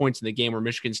couple points in the game where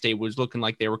Michigan State was looking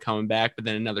like they were coming back, but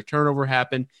then another turnover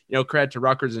happened. Credit to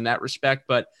Rutgers in that respect,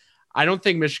 but I don't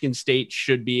think Michigan State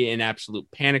should be in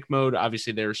absolute panic mode.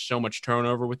 Obviously, there's so much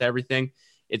turnover with everything.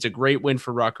 It's a great win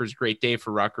for Rutgers, great day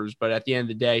for Rutgers, but at the end of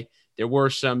the day, there were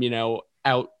some,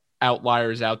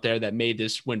 outliers out there that made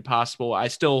this win possible. I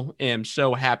still am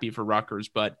so happy for Rutgers,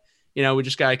 but we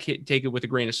just got to take it with a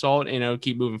grain of salt and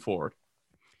keep moving forward.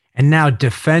 And now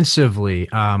defensively,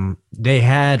 they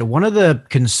had one of the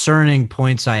concerning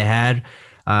points I had.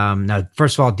 Now,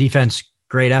 first of all, defense,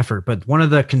 great effort. But one of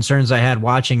the concerns I had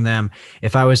watching them,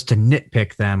 if I was to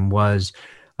nitpick them, was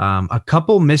a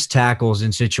couple missed tackles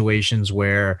in situations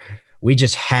where we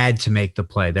just had to make the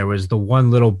play. There was the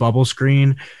one little bubble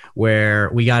screen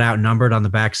where we got outnumbered on the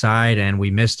backside and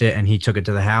we missed it and he took it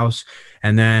to the house.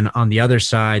 And then on the other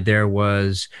side, there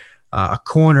was a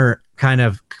corner kind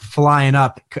of flying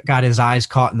up, got his eyes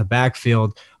caught in the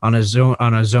backfield on a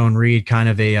zone read, kind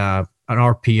of an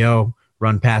RPO,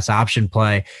 run pass option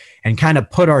play, and kind of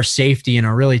put our safety in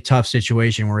a really tough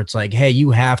situation where it's like, hey,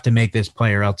 you have to make this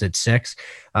play or else it's 6.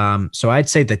 So I'd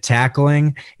say the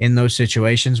tackling in those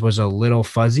situations was a little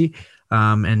fuzzy.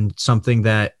 And something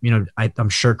that, I'm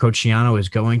sure Coach Schiano is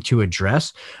going to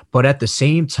address, but at the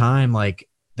same time, like,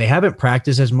 they haven't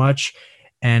practiced as much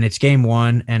and it's game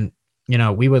 1. And,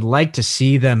 we would like to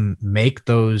see them make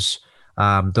those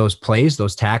plays,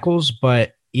 those tackles,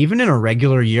 but even in a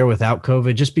regular year without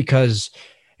COVID, just because,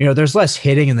 there's less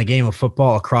hitting in the game of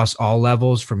football across all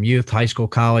levels, from youth, high school,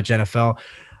 college, NFL.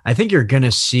 I think you're going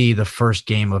to see the first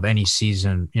game of any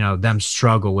season, them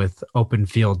struggle with open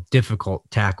field, difficult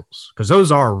tackles, because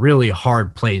those are really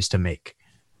hard plays to make.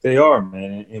 They are,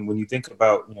 man. And when you think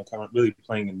about, kind of really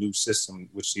playing a new system,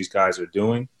 which these guys are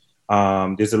doing,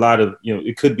 there's a lot of,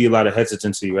 it could be a lot of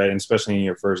hesitancy, right? And especially in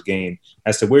your first game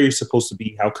as to where you're supposed to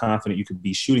be, how confident you could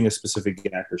be shooting a specific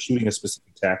gap or shooting a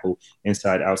specific tackle,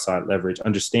 inside, outside leverage,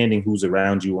 understanding who's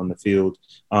around you on the field,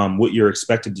 what you're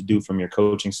expected to do from your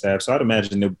coaching staff. So I'd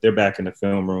imagine they're back in the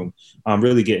film room,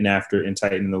 really getting after and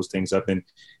tightening those things up. And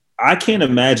I can't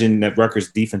imagine that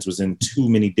Rutgers defense was in too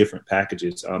many different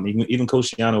packages. Even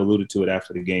Coach Schiano alluded to it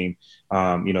after the game.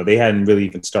 They hadn't really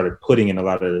even started putting in a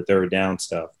lot of the third down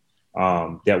stuff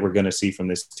that we're going to see from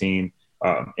this team.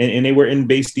 And they were in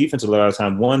base defense a lot of the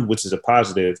time, 1, which is a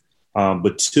positive,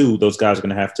 but 2, those guys are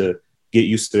going to have to get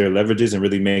used to their leverages and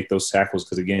really make those tackles.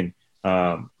 Because, again,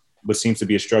 what seems to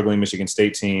be a struggling Michigan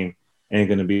State team ain't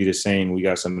going to be the same. We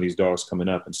got some of these dogs coming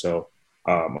up. And so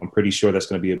I'm pretty sure that's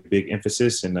going to be a big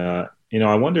emphasis. And, I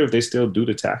wonder if they still do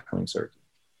the tackling circuit.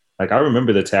 Like, I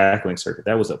remember the tackling circuit.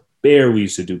 That was a bear we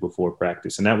used to do before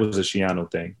practice, and that was a Schiano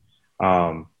thing.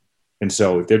 And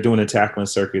so if they're doing a tackling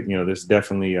circuit, there's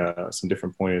definitely some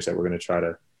different pointers that they're going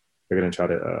to try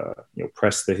to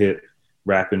press the hip,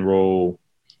 wrap and roll,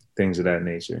 things of that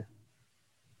nature.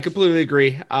 I completely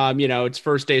agree. It's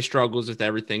first day struggles with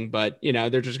everything, but,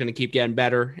 they're just going to keep getting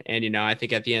better. And, I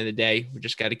think at the end of the day, we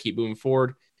just got to keep moving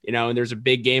forward, and there's a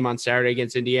big game on Saturday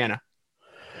against Indiana.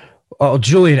 Well,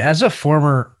 Julian, as a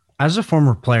former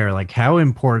player, like, how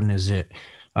important is it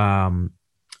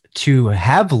to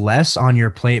have less on your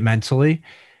plate mentally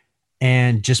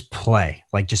and just play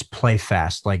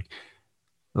fast? Like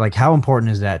how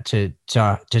important is that to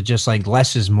just, like,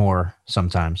 less is more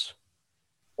sometimes?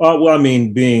 Well, I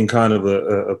mean, being kind of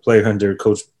a player under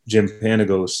Coach Jim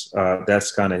Panagos,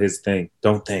 that's kind of his thing.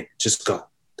 Don't think, just go.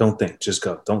 Don't think, just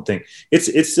go. Don't think.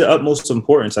 It's the utmost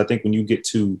importance. I think when you get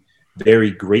to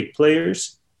very great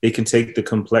players, they can take the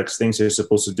complex things they're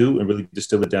supposed to do and really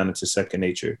distill it down into second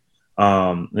nature.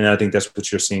 And I think that's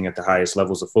what you're seeing at the highest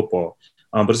levels of football.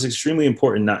 But it's extremely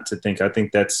important not to think. I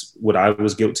think that's what I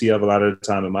was guilty of a lot of the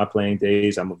time in my playing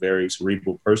days. I'm a very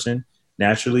cerebral person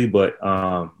naturally, but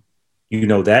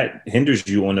that hinders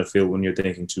you on the field when you're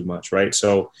thinking too much, right?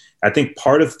 So I think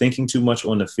part of thinking too much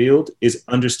on the field is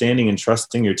understanding and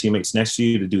trusting your teammates next to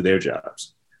you to do their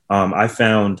jobs. I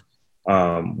found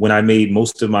when I made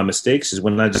most of my mistakes is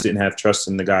when I just didn't have trust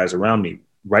in the guys around me,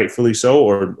 rightfully so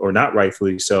or not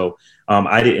rightfully so.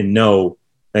 I didn't know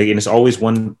Like, and it's always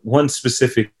one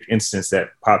specific instance that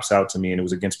pops out to me, and it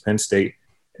was against Penn State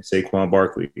and Saquon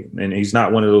Barkley. And he's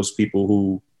not one of those people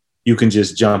who you can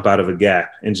just jump out of a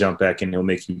gap and jump back and he'll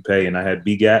make you pay. And I had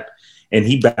B gap, and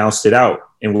he bounced it out.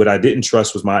 And what I didn't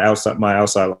trust was my outside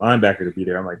linebacker to be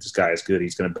there. I'm like, this guy is good.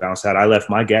 He's going to bounce out. I left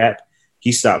my gap.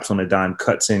 He stops on a dime,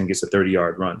 cuts in, gets a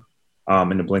 30-yard run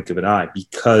in the blink of an eye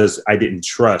because I didn't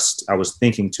trust. I was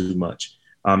thinking too much.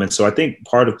 And so I think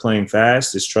part of playing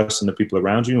fast is trusting the people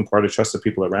around you, and part of trusting the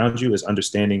people around you is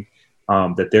understanding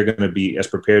that they're going to be as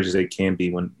prepared as they can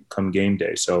be when come game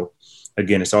day. So,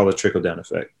 again, it's all a trickle-down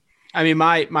effect. I mean,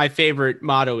 my favorite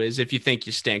motto is if you think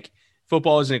you stink.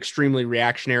 Football is an extremely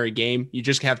reactionary game. You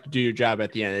just have to do your job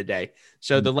at the end of the day.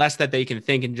 So the less that they can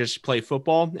think and just play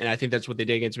football, and I think that's what they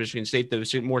did against Michigan State,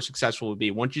 the more successful it would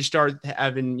be. Once you start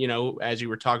having, as you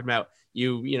were talking about,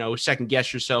 you second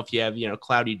guess yourself, you have,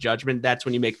 cloudy judgment, that's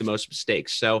when you make the most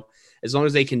mistakes. So as long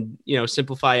as they can,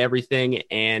 simplify everything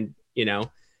and,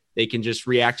 they can just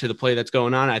react to the play that's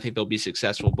going on, I think they'll be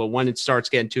successful. But when it starts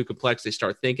getting too complex, they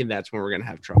start thinking, that's when we're going to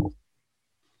have trouble.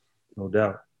 No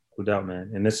doubt,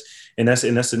 man. And that's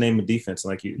the name of defense.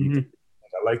 Like I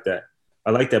like that.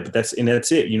 But that's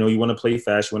it. You want to play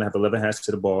fast. You want to have 11 hats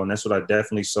to the ball. And that's what I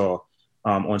definitely saw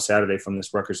on Saturday from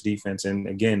this Rutgers defense. And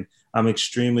again, I'm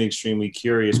extremely, extremely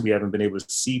curious. We haven't been able to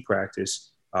see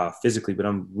practice physically, but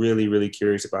I'm really, really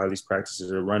curious about how these practices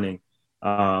are running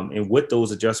and what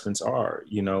those adjustments are,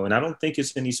 and I don't think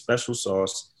it's any special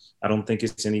sauce. I don't think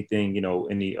it's anything,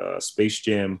 any Space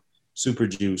Jam super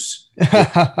juice.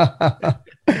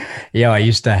 Yeah, I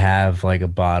used to have like a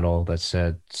bottle that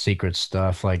said secret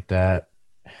stuff like that.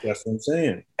 That's what I'm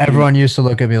saying. Everyone used to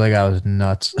look at me like I was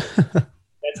nuts.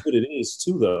 That's what it is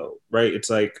too, though, right?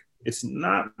 It's like, it's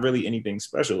not really anything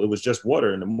special. It was just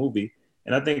water in the movie.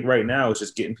 And I think right now it's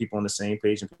just getting people on the same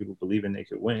page and people believing they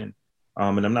could win.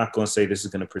 And I'm not going to say this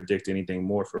is going to predict anything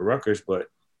more for Rutgers, but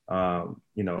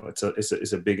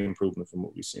it's a big improvement from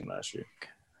what we've seen last year.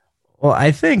 Well,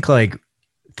 I think like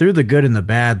through the good and the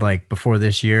bad, like before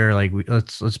this year, like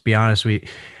let's be honest, we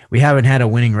haven't had a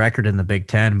winning record in the Big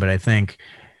Ten, but I think,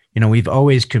 we've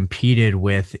always competed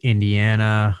with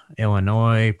Indiana,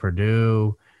 Illinois,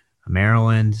 Purdue,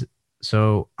 Maryland.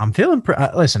 So I'm feeling,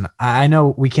 listen, I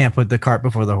know we can't put the cart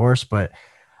before the horse, but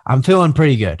I'm feeling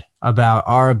pretty good about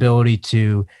our ability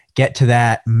to get to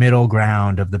that middle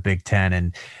ground of the Big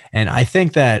Ten. And I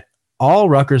think that all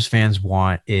Rutgers fans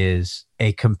want is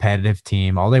a competitive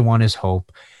team. All they want is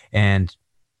hope. And,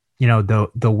 the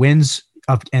wins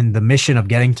and the mission of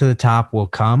getting to the top will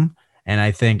come. And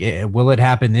I think, will it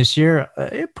happen this year?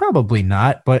 Probably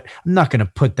not, but I'm not going to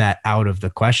put that out of the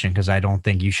question because I don't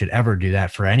think you should ever do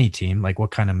that for any team. Like,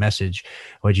 what kind of message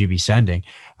would you be sending?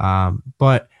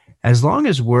 But as long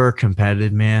as we're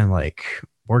competitive, man, like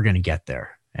we're going to get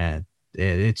there. And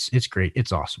it's great.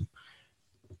 It's awesome.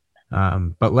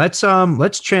 But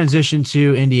let's transition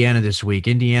to Indiana this week.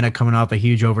 Indiana coming off a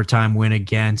huge overtime win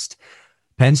against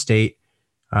Penn State.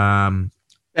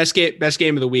 Best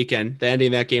game of the weekend. The ending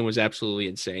of that game was absolutely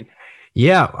insane.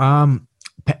 Yeah.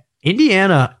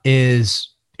 Indiana is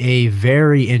a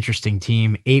very interesting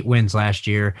team. 8 wins last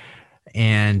year.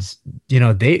 And,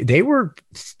 they were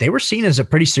seen as a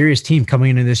pretty serious team coming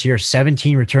into this year.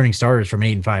 17 returning starters from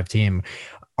an 8-5 team.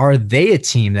 Are they a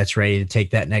team that's ready to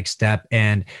take that next step?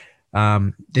 And how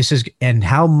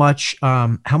much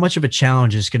of a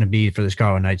challenge is going to be for the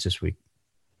Scarlet Knights this week?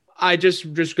 I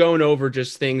just going over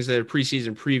just things that are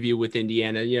preseason preview with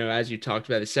Indiana, as you talked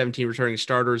about, the 17 returning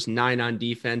starters, 9 on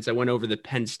defense. I went over the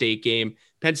Penn State game.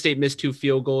 Penn State missed 2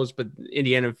 field goals, but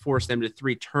Indiana forced them to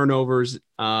 3 turnovers.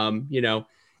 Penn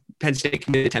State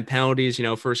committed 10 penalties,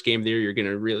 first game of the year, you're going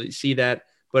to really see that.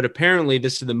 But apparently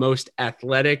this is the most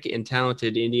athletic and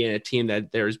talented Indiana team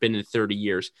that there has been in 30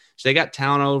 years. So they got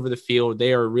talent all over the field.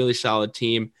 They are a really solid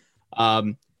team.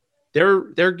 They're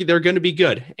going to be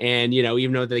good. And,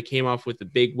 even though they came off with a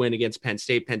big win against Penn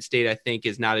State, I think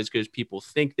is not as good as people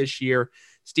think this year.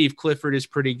 Steve Clifford is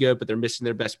pretty good, but they're missing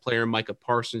their best player, Micah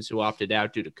Parsons, who opted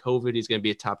out due to COVID. He's going to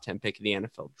be a top 10 pick in the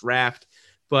NFL draft.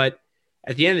 But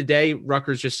at the end of the day,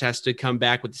 Rutgers just has to come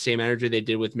back with the same energy they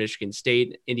did with Michigan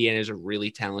State. Indiana is a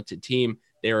really talented team.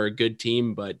 They're a good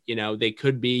team, but, they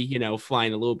could be,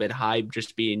 flying a little bit high,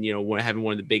 just being, having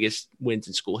one of the biggest wins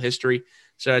in school history.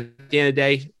 So at the end of the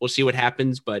day, we'll see what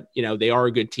happens, but, they are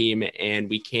a good team and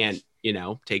we can't,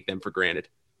 take them for granted.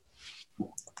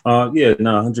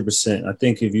 100%. I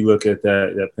think if you look at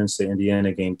that Penn State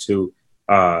Indiana game too,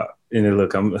 And then,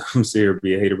 look, I'm serious to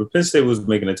be a hater, but Penn State was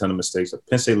making a ton of mistakes.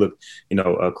 Penn State looked,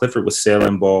 Clifford was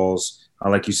sailing balls.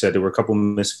 Like you said, there were a couple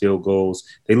missed field goals.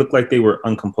 They looked like they were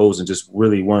uncomposed and just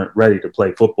really weren't ready to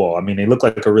play football. I mean, they looked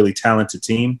like a really talented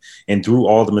team, and through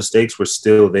all the mistakes, were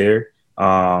still there.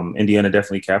 Indiana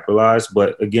definitely capitalized,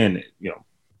 but again,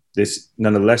 this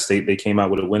nonetheless, they came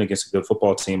out with a win against a good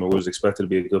football team, or was expected to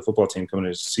be a good football team coming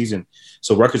into the season.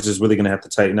 So Rutgers is really going to have to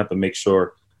tighten up and make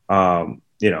sure,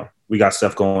 we got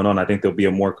stuff going on. I think they'll be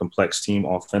a more complex team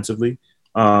offensively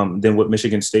than what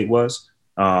Michigan State was.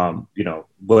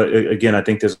 But again, I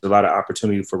think there's a lot of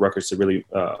opportunity for Rutgers to really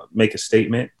make a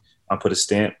statement, put a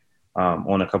stamp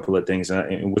on a couple of things.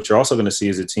 And what you're also going to see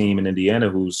is a team in Indiana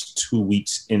who's 2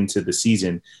 weeks into the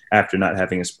season after not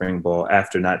having a spring ball,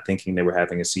 after not thinking they were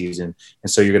having a season. And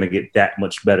so you're going to get that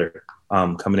much better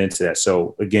coming into that.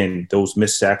 So again, those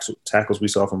missed tackles we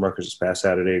saw from Rutgers this past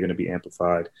Saturday are going to be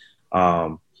amplified.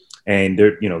 And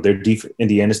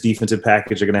Indiana's defensive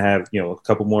package are going to have, a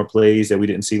couple more plays that we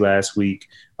didn't see last week.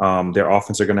 Their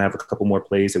offense are going to have a couple more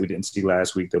plays that we didn't see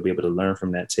last week. They'll be able to learn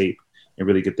from that tape and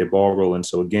really get their ball rolling.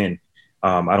 So again,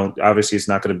 obviously it's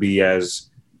not going to be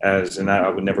and I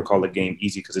would never call a game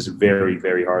easy, because it's very,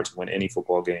 very hard to win any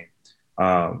football game.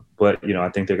 But I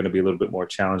think they're going to be a little bit more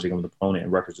challenging of an opponent,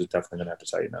 and Rutgers is definitely going to have to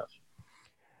tighten up.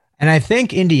 And I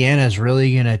think Indiana is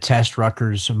really going to test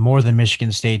Rutgers more than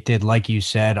Michigan State did, like you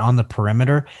said, on the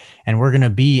perimeter. And we're going to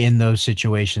be in those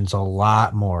situations a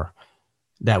lot more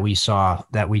that we saw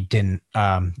that we didn't,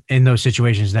 in those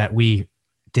situations that we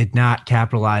did not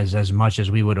capitalize as much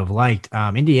as we would have liked.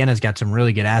 Indiana's got some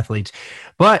really good athletes,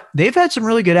 but they've had some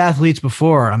really good athletes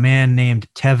before. A man named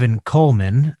Tevin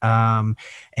Coleman, and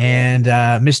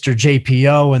Mr.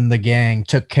 JPO and the gang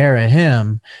took care of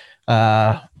him.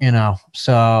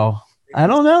 So I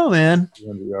don't know, man.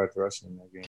 200 yards rushing in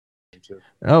that game too.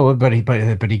 Oh,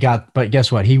 but guess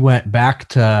what? He went back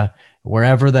to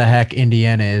wherever the heck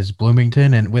Indiana is,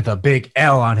 Bloomington, and with a big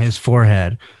L on his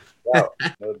forehead.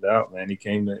 No doubt, man. He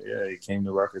came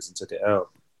to Rutgers and took an L.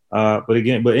 But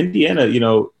Indiana,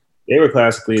 they were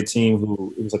classically a team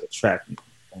who, it was like a track meet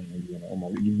on Indiana. Oh my,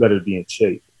 you better be in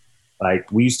shape. Like,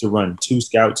 we used to run 2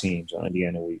 scout teams on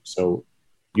Indiana week. So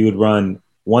you would run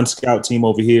one scout team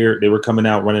over here. They were coming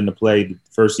out running the play. The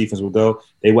first defense would go.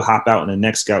 They would hop out, and the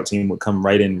next scout team would come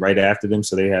right in right after them.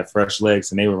 So they had fresh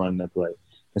legs, and they were running the play.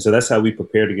 And so that's how we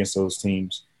prepared against those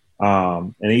teams.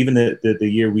 And even the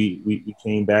year we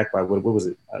came back by what was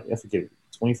it? I forget,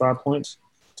 25 points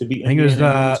to beat. I think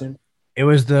it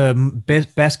was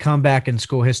the best comeback in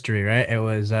school history, right? It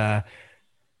was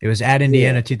at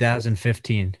Indiana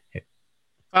 2015.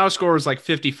 Final score was like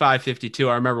 55-52.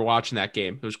 I remember watching that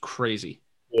game. It was crazy.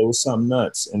 It was something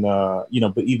nuts. And,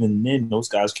 but even then, those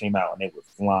guys came out and they were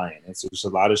flying. And so there's a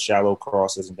lot of shallow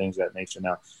crosses and things of that nature.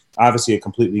 Now, obviously a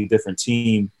completely different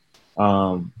team.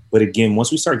 But again,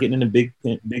 once we start getting into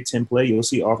Big Ten play, you'll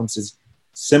see offenses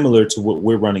similar to what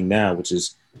we're running now, which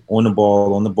is on the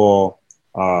ball.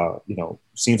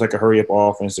 Seems like a hurry-up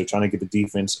offense. They're trying to get the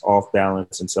defense off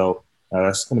balance. And so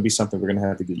that's going to be something we're going to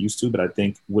have to get used to. But I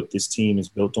think what this team is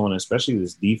built on, especially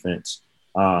this defense,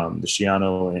 the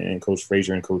Schiano and Coach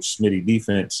Frazier and Coach Smitty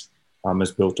defense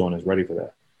is built on, is ready for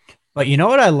that. But you know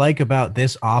what I like about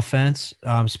this offense,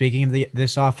 speaking of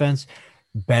this offense,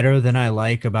 better than I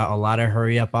like about a lot of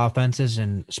hurry-up offenses,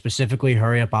 and specifically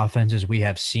hurry-up offenses we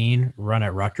have seen run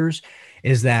at Rutgers,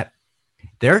 is that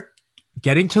they're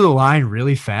getting to the line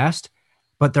really fast,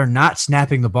 but they're not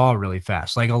snapping the ball really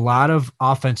fast. Like, a lot of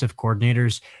offensive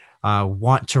coordinators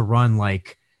want to run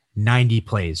like 90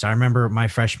 plays. I remember my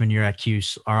freshman year at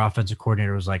Cuse, our offensive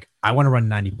coordinator was like, I want to run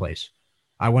 90 plays.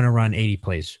 I want to run 80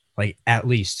 plays, like, at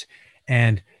least.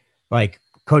 And like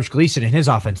Coach Gleason and his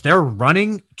offense, they're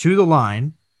running to the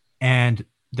line and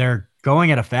they're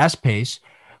going at a fast pace,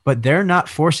 but they're not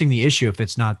forcing the issue if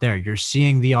it's not there. You're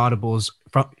seeing the audibles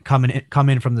come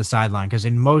in from the sideline, because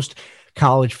in most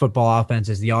college football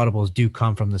offenses, the audibles do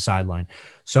come from the sideline.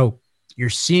 So you're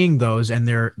seeing those, and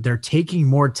they're taking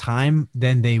more time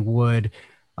than they would.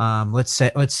 Let's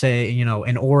say,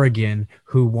 in Oregon,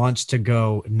 who wants to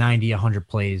go 90, 100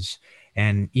 plays.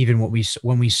 And even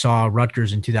when we saw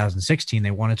Rutgers in 2016,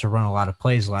 they wanted to run a lot of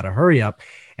plays, a lot of hurry up.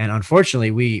 And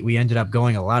unfortunately, we ended up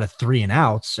going a lot of 3 and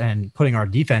outs and putting our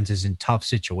defenses in tough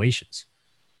situations.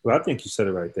 Well, I think you said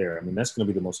it right there. I mean, that's going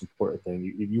to be the most important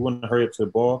thing. If you want to hurry up to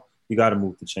the ball, you got to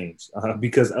move the chains,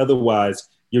 because otherwise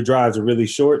your drives are really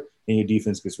short and your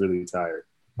defense gets really tired.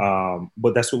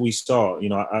 But that's what we saw.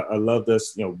 I loved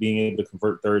us, being able to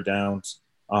convert third downs,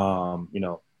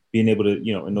 being able to,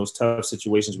 in those tough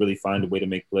situations, really find a way to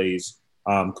make plays,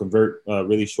 convert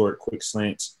really short, quick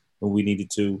slants when we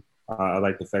needed to. I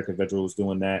like the fact that Vedral was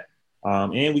doing that.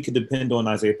 And we could depend on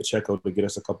Isaiah Pacheco to get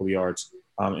us a couple of yards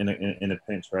in a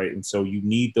pinch, right? And so you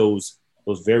need those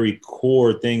very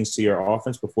core things to your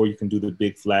offense before you can do the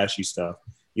big flashy stuff.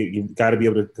 You got to be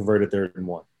able to convert a 3rd and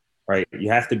 1, right? You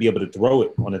have to be able to throw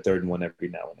it on a 3rd and 1 every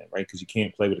now and then, right? Because you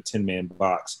can't play with a 10-man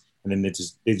box and then they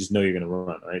just know you're going to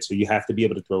run, right? So you have to be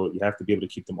able to throw it. You have to be able to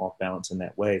keep them off balance in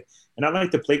that way. And I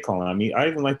like the play calling. I mean, I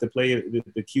even like the play,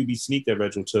 the QB sneak that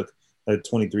Reginald took at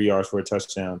 23 yards for a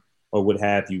touchdown or what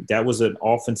have you. That was an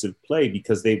offensive play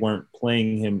because they weren't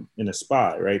playing him in a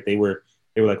spot, right? They were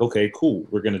like, okay, cool.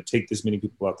 We're going to take this many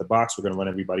people out the box. We're going to run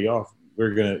everybody off.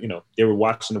 We're going to, they were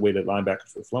watching the way that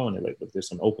linebackers were flowing. They're like, look, there's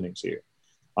some openings here.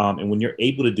 And when you're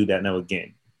able to do that now,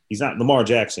 again, he's not Lamar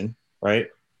Jackson, right?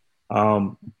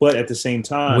 But at the same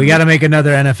time, we got to make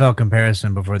another NFL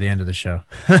comparison before the end of the show.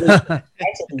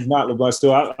 He's not LeBron.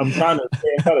 Still, I'm trying to.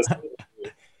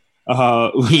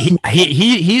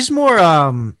 He's more.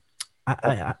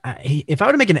 If I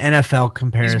were to make an NFL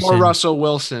comparison, he's more Russell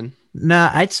Wilson.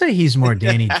 Nah, I'd say he's more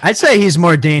Danny. I'd say he's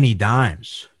more Danny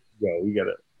Dimes. Yeah, we got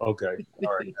it. Okay,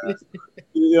 all right, guys.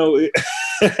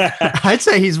 I'd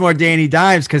say he's more Danny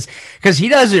Dimes because he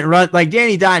doesn't run like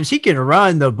Danny Dimes. He can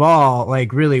run the ball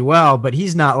like really well, but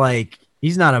he's not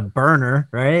a burner,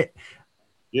 right?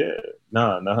 Yeah,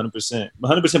 no, 100%,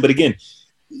 100%. But again,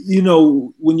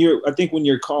 when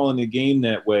you're calling the game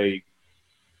that way,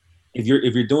 if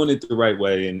you're doing it the right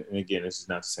way, and again, this is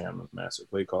not to say I'm a master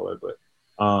play caller, but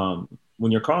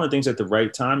when you're calling things at the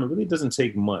right time, it really doesn't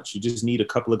take much. You just need a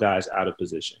couple of guys out of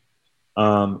position.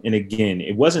 And again,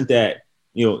 it wasn't that,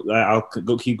 I'll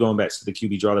keep going back to the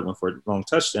QB draw that went for a long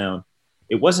touchdown.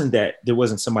 It wasn't that there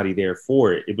wasn't somebody there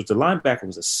for it. It was the linebacker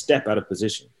was a step out of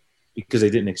position because they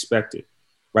didn't expect it.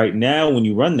 Right now, when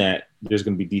you run that, there's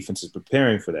going to be defenses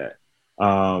preparing for that.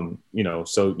 So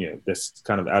that's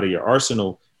kind of out of your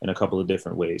arsenal in a couple of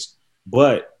different ways.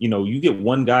 But, you get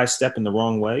one guy stepping the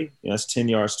wrong way, that's 10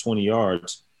 yards, 20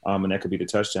 yards, and that could be the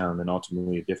touchdown and then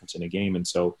ultimately a difference in the game. And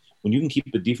so when you can keep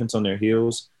the defense on their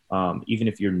heels, even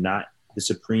if you're not the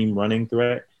supreme running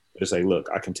threat, it's like, look,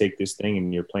 I can take this thing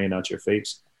and you're playing out your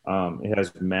face. It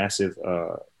has massive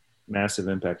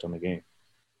impact on the game.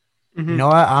 Mm-hmm. You know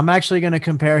what? I'm actually going to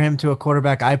compare him to a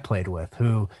quarterback I played with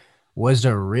who was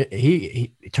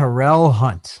Terrell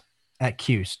Hunt at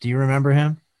Cuse. Do you remember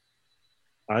him?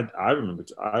 I remember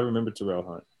Terrell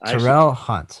Hunt.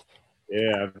 Hunt.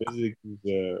 Yeah, I visited,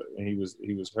 and he was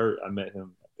hurt. I met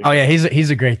him. Oh yeah,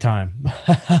 he's a great time.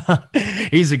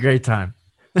 He's a great time.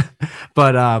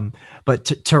 But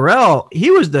Terrell, he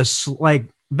was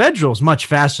Vedral's much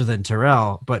faster than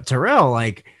Terrell, but Terrell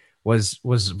was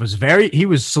he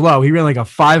was slow. He ran like a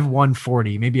 5.1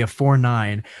 40, maybe a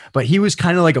 4.9, but he was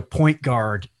kind of like a point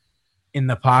guard in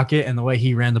the pocket, and the way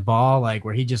he ran the ball,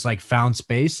 where he just found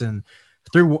space. And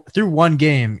through one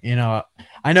game, I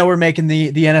know we're making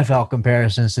the NFL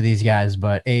comparisons to these guys,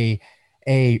 but two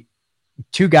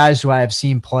guys who I have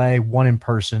seen play, one in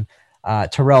person,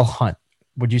 Terrell Hunt.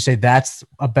 Would you say that's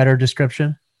a better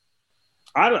description?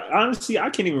 Honestly, I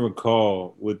can't even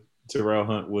recall what Terrell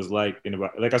Hunt was like.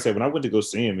 Like I said, when I went to go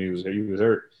see him, he was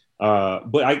hurt.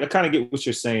 But I kind of get what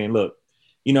you're saying. Look,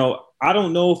 I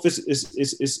don't know if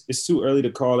it's too early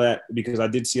to call that because I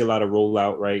did see a lot of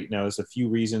rollout right now. There's a few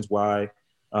reasons why.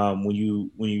 When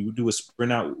you do a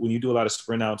sprint out, when you do a lot of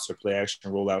sprint outs or play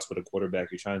action rollouts with a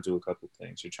quarterback, you're trying to do a couple of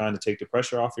things. You're trying to take the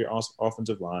pressure off your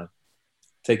offensive line,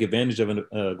 take advantage of an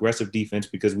aggressive defense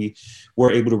because we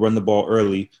were able to run the ball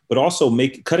early, but also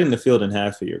cutting the field in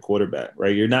half for your quarterback,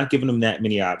 right? You're not giving them that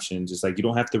many options. It's like you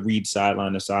don't have to read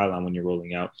sideline to sideline when you're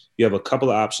rolling out. You have a couple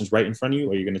of options right in front of you,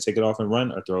 or you're going to take it off and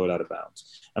run or throw it out of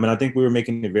bounds. I mean, I think we were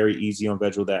making it very easy on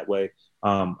Vedral that way.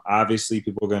 Obviously,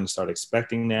 people are going to start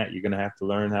expecting that. You're going to have to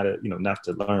learn how to, not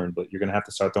to learn, but you're going to have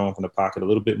to start throwing from the pocket a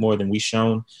little bit more than we've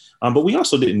shown. But we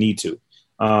also didn't need to.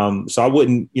 So I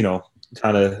wouldn't,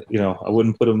 I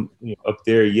wouldn't put him up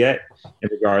there yet in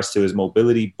regards to his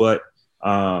mobility. But,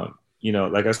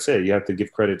 like I said, you have to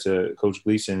give credit to Coach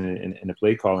Gleason and the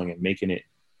play calling and making it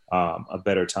a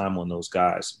better time on those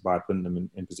guys by putting them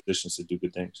in positions to do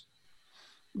good things.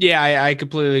 Yeah, I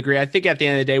completely agree. I think at the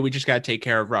end of the day, we just got to take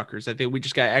care of Rutgers. I think we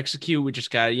just got to execute. We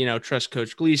just got to, trust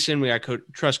Coach Gleason. We got to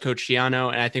trust Coach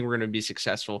Schiano, and I think we're going to be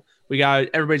successful.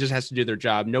 Everybody just has to do their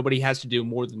job. Nobody has to do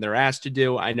more than they're asked to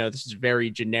do. I know this is very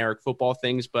generic football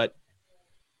things, but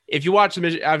if you watch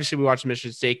obviously we watched the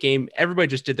Michigan State game, everybody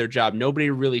just did their job.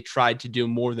 Nobody really tried to do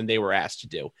more than they were asked to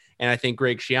do. And I think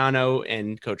Greg Schiano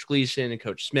and Coach Gleason and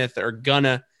Coach Smith are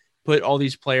gonna put all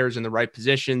these players in the right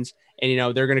positions.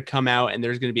 And, they're going to come out and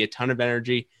there's going to be a ton of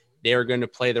energy. They're going to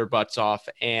play their butts off.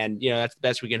 And, that's the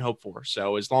best we can hope for.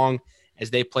 So as long as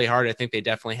they play hard, I think they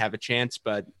definitely have a chance.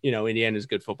 But, Indiana is a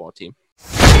good football team.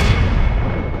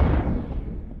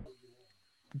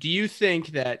 Do you think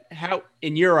that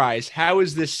in your eyes, how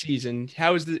can this season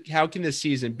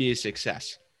be a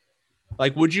success?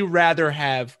 Like, would you rather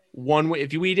have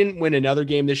if we didn't win another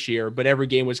game this year, but every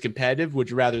game was competitive, would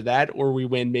you rather that, or we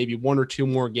win maybe one or two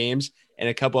more games and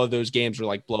a couple of those games are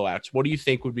like blowouts? What do you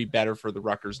think would be better for the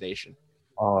Rutgers Nation?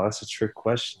 Oh, that's a trick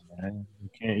question, man.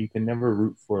 You can never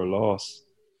root for a loss.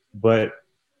 But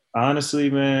honestly,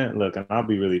 man, look, and I'll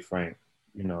be really frank,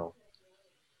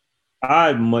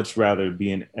 I'd much rather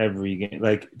be in every game.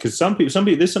 Like, because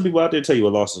there's some people out there tell you a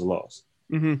loss is a loss.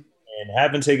 Mm-hmm. And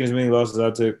having taken as many losses as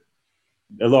I took,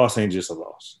 a loss ain't just a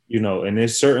loss, and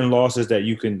there's certain losses that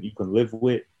you can live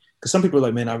with. Because some people are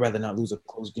like, man, I'd rather not lose a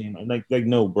close game. I'm like,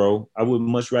 no, bro. I would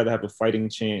much rather have a fighting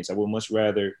chance. I would much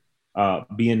rather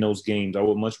be in those games. I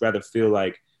would much rather feel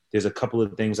like there's a couple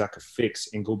of things I could fix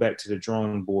and go back to the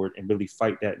drawing board and really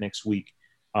fight that next week.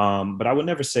 But I would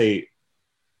never say,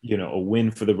 a win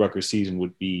for the Rutgers season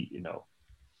would be,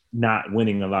 not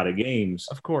winning a lot of games.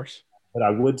 Of course. But I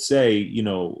would say,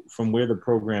 from where the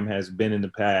program has been in the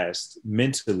past,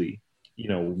 mentally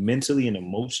and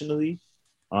emotionally,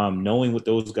 knowing what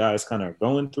those guys kind of are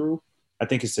going through, I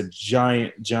think it's a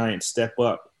giant step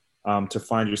up to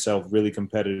find yourself really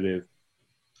competitive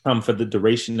for the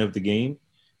duration of the game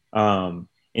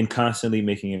and constantly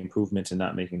making improvements and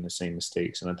not making the same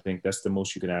mistakes. And I think that's the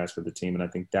most you can ask for the team. And I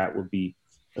think that would be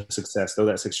a success, though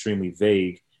that's extremely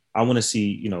vague. I want to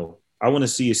see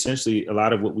essentially a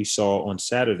lot of what we saw on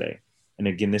Saturday. And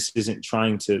again, this isn't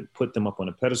trying to put them up on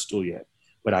a pedestal yet,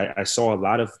 but I saw a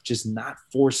lot of just not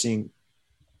forcing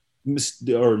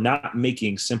or not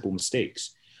making simple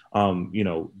mistakes. And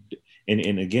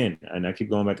again, and I keep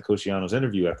going back to Coach Yano's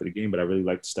interview after the game, but I really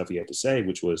liked the stuff he had to say,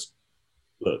 which was,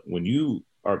 look, when you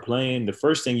are playing, the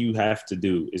first thing you have to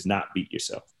do is not beat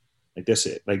yourself. Like, that's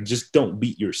it. Like, just don't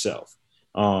beat yourself.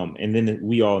 And then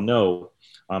we all know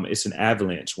it's an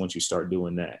avalanche once you start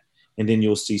doing that. And then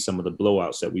you'll see some of the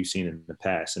blowouts that we've seen in the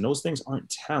past. And those things aren't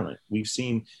talent. We've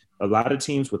seen a lot of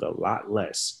teams with a lot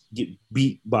less get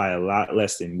beat by a lot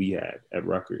less than we had at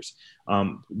Rutgers.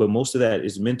 But most of that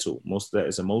is mental. Most of that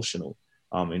is emotional.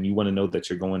 And you want to know that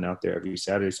you're going out there every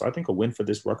Saturday. So I think a win for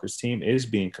this Rutgers team is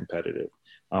being competitive.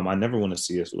 I never want to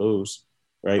see us lose.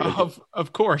 Right. Of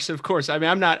course. I mean,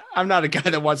 I'm not a guy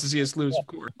that wants to see us lose, of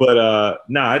course. But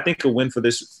I think a win for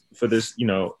this,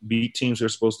 beat teams they're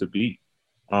supposed to beat.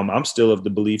 I'm still of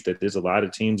the belief that there's a lot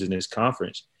of teams in this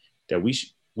conference that we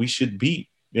should beat.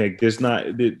 Like, there's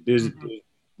no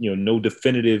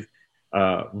definitive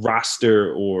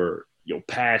roster or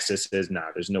pass that says,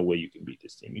 there's no way you can beat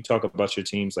this team. You talk about your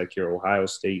teams like your Ohio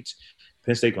States,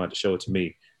 Penn State going to have to show it to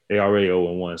me. They already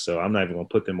 0-1, so I'm not even going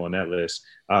to put them on that list.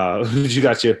 You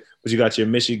got your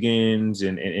Michigans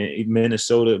and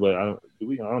Minnesota, but I don't think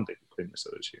we play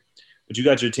Minnesota this year. But you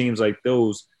got your teams like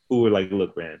those who are like,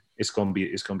 look, man, it's gonna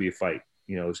be a fight.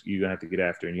 You're gonna have to get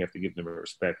after, and you have to give them a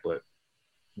respect. But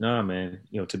nah, man,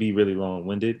 to be really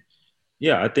long-winded,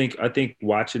 yeah, I think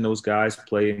watching those guys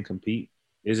play and compete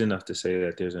is enough to say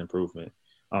that there's an improvement.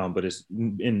 But it's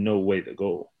in no way the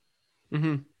goal.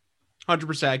 Mm-hmm.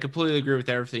 100%. I completely agree with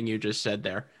everything you just said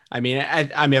there. I mean,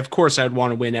 of course, I'd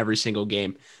want to win every single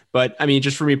game, but I mean,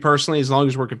 just for me personally, as long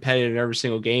as we're competitive in every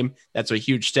single game, that's a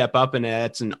huge step up, and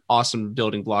that's an awesome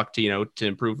building block to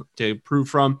improve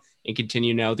from and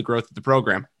continue now the growth of the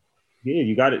program. Yeah,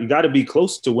 you got to be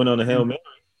close to win on the Hail Mary.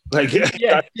 Like, you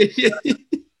gotta give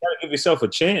yourself a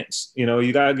chance.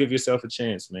 You gotta give yourself a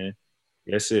chance, man.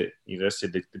 That's it. That's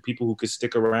it. The people who could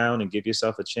stick around and give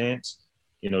yourself a chance.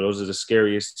 Those are the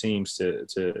scariest teams to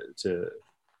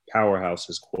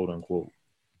powerhouses, quote unquote.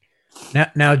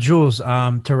 Now, Jules,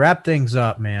 to wrap things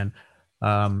up, man,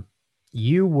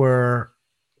 you were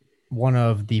one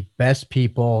of the best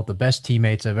people, the best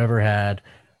teammates I've ever had,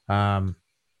 a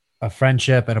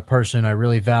friendship and a person I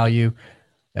really value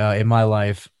in my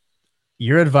life.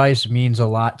 Your advice means a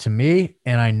lot to me,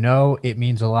 and I know it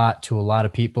means a lot to a lot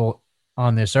of people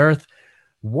on this earth.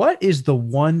 What is the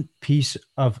one piece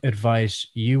of advice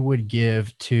you would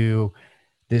give to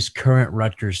this current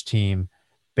Rutgers team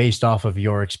based off of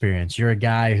your experience? You're a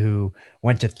guy who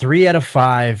went to 3 out of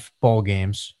 5 bowl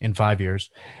games in 5 years,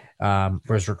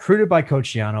 was recruited by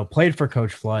Coach Yano, played for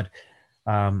Coach Flood,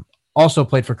 also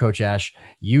played for Coach Ash.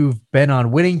 You've been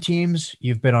on winning teams.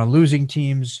 You've been on losing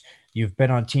teams. You've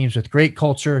been on teams with great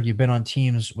culture. You've been on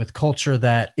teams with culture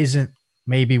that isn't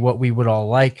maybe what we would all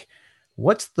like.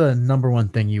 What's the number one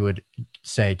thing you would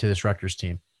say to this Rutgers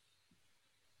team?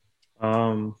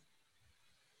 Do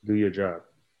your job.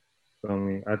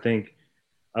 I think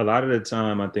a lot of the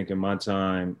time, in my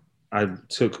time, I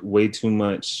took way too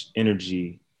much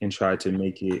energy and tried to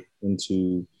make it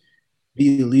into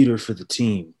be a leader for the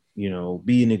team,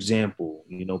 be an example,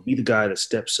 be the guy that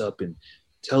steps up and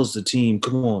tells the team,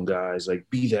 come on, guys, like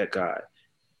be that guy.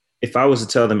 If I was to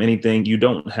tell them anything, you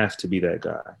don't have to be that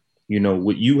guy.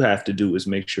 What you have to do is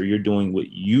make sure you're doing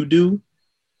what you do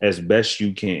as best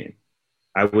you can.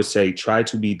 I would say try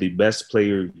to be the best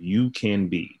player you can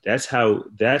be. That's how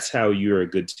you're a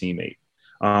good teammate.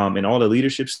 And all the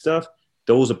leadership stuff,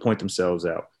 those will point themselves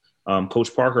out.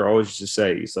 Coach Parker always used to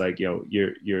say, it's like,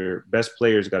 your best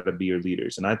players got to be your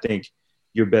leaders. And I think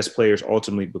your best players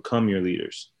ultimately become your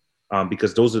leaders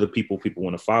because those are the people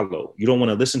want to follow. You don't want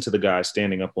to listen to the guy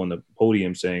standing up on the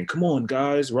podium saying, come on,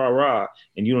 guys, rah, rah.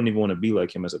 And you don't even want to be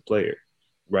like him as a player,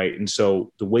 right? And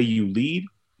so the way you lead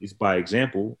is by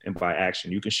example and by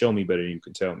action. You can show me better than you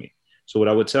can tell me. So what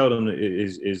I would tell them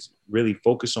is really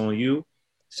focus on you,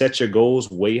 set your goals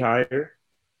way higher,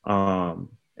 and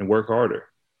work harder.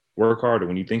 Work harder.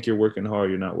 When you think you're working hard,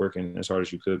 you're not working as hard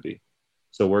as you could be.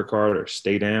 So work harder,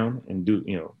 stay down and do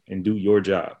your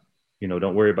job.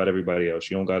 Don't worry about everybody else.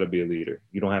 You don't got to be a leader.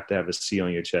 You don't have to have a C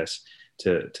on your chest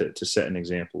to set an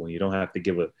example. And you don't have to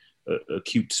give a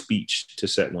cute speech to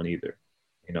set one either.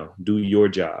 Do your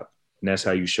job. And that's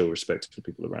how you show respect to the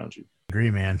people around you.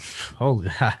 Agree, man. Holy,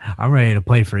 I'm ready to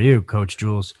play for you, Coach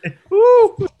Jules.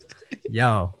 Woo!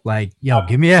 Yo,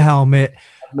 give me a helmet.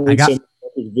 I got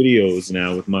videos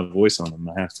now with my voice on them.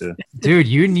 I have to. Dude,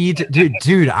 you need to,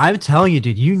 dude. I'm telling you,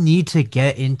 dude, you need to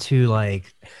get into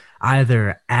like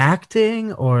either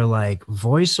acting or like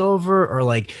voiceover or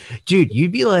like, dude,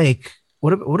 you'd be like,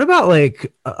 what about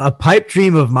like a pipe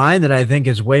dream of mine that I think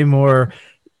is way more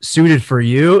suited for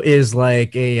you is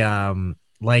like an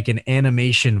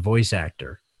animation voice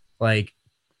actor. Like,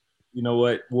 you know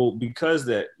what? Well, because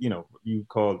that, you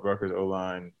called Rutgers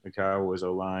O-line the Cowboys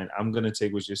O-line, I'm going to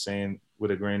take what you're saying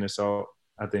with a grain of salt.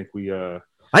 I think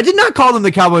I did not call them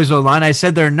the Cowboys O-line. I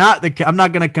said they're not I'm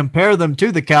not going to compare them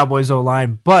to the Cowboys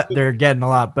O-line, but they're getting a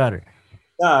lot better.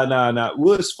 Nah.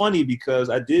 Well, it's funny because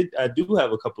I do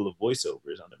have a couple of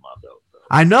voiceovers under my belt. Though.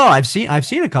 I know. I've seen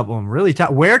a couple of them really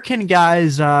tough. Where can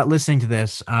guys listening to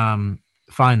this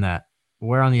find that?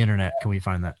 Where on the internet can we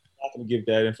find that? I'm not going to give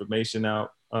that information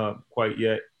out quite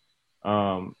yet.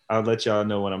 I'll let y'all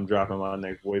know when I'm dropping my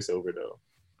next voiceover though.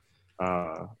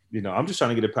 I'm just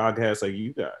trying to get a podcast like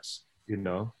you guys,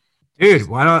 Dude,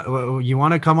 why don't you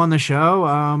want to come on the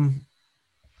show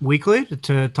weekly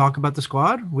to talk about the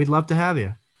squad? We'd love to have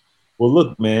you. Well,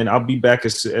 look, man, I'll be back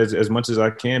as much as I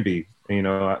can be. I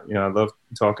love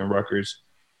talking Rutgers.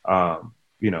 I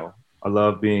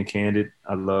love being candid.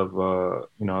 I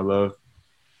love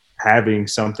having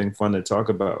something fun to talk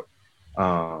about.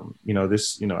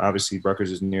 Obviously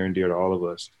Rutgers is near and dear to all of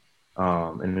us.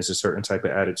 And there's a certain type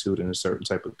of attitude and a certain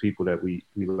type of people that we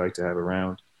like to have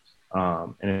around.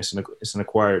 And it's an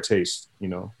acquired taste,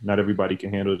 not everybody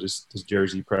can handle this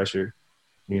Jersey pressure,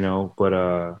 but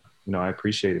I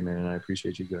appreciate it, man. And I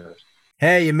appreciate you guys.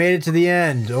 Hey, you made it to the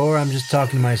end, or I'm just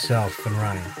talking to myself and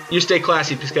Ryan. You stay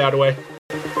classy, Piscataway.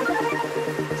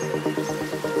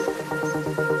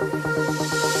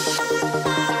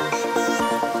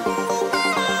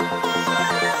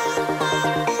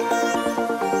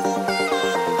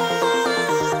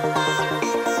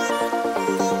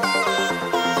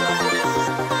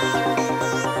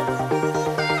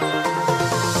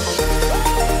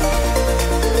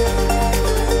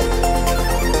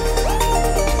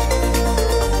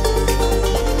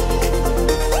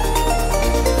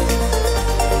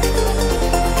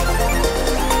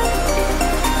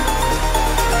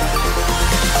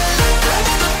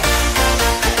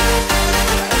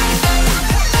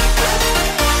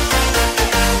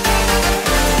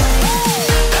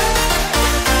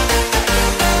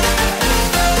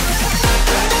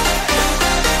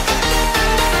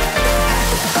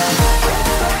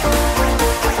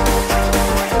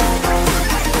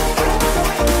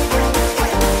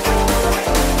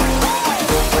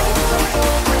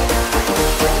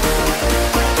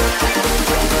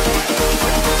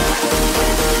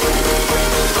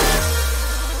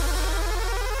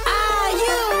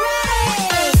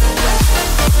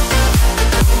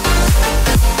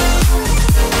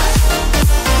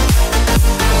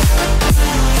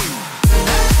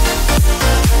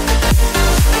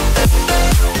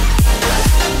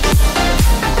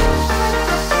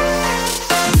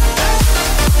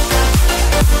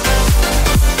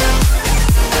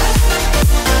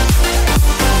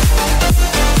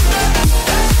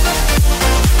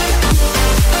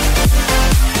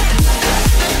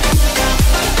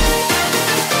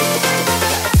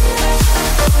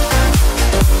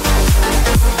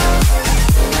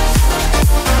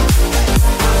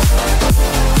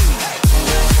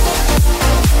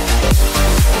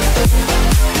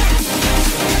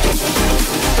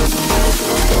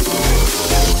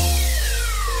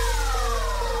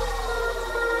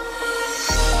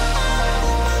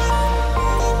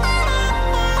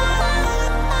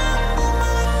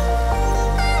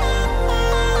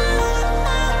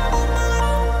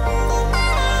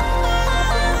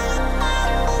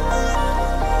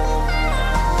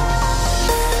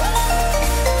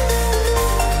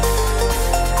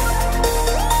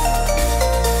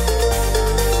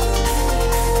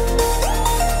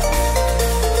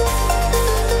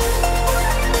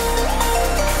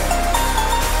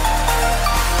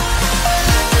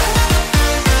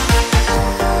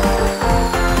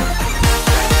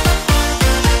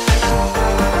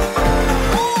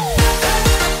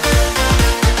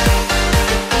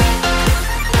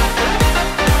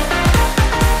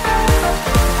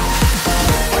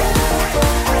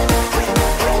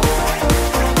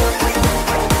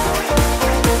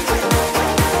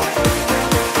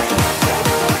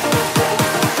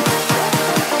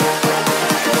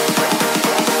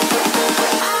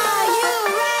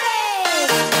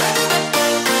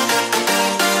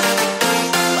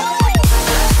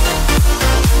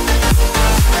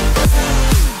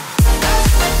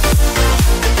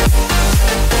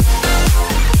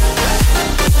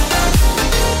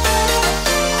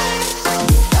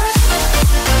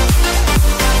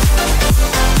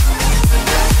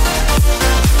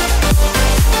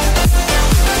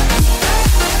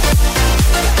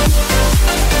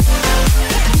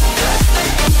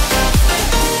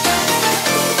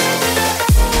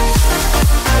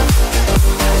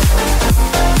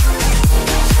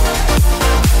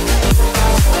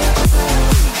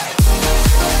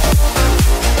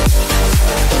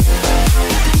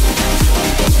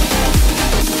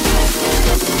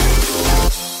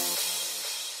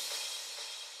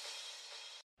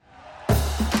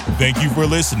 Thank you for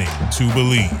listening to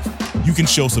Believe. You can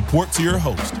show support to your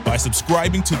host by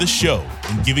subscribing to the show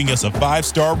and giving us a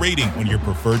 5-star rating on your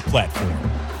preferred platform.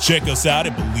 Check us out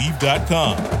at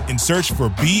Believe.com and search for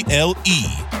BLEAV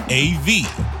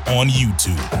on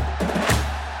YouTube.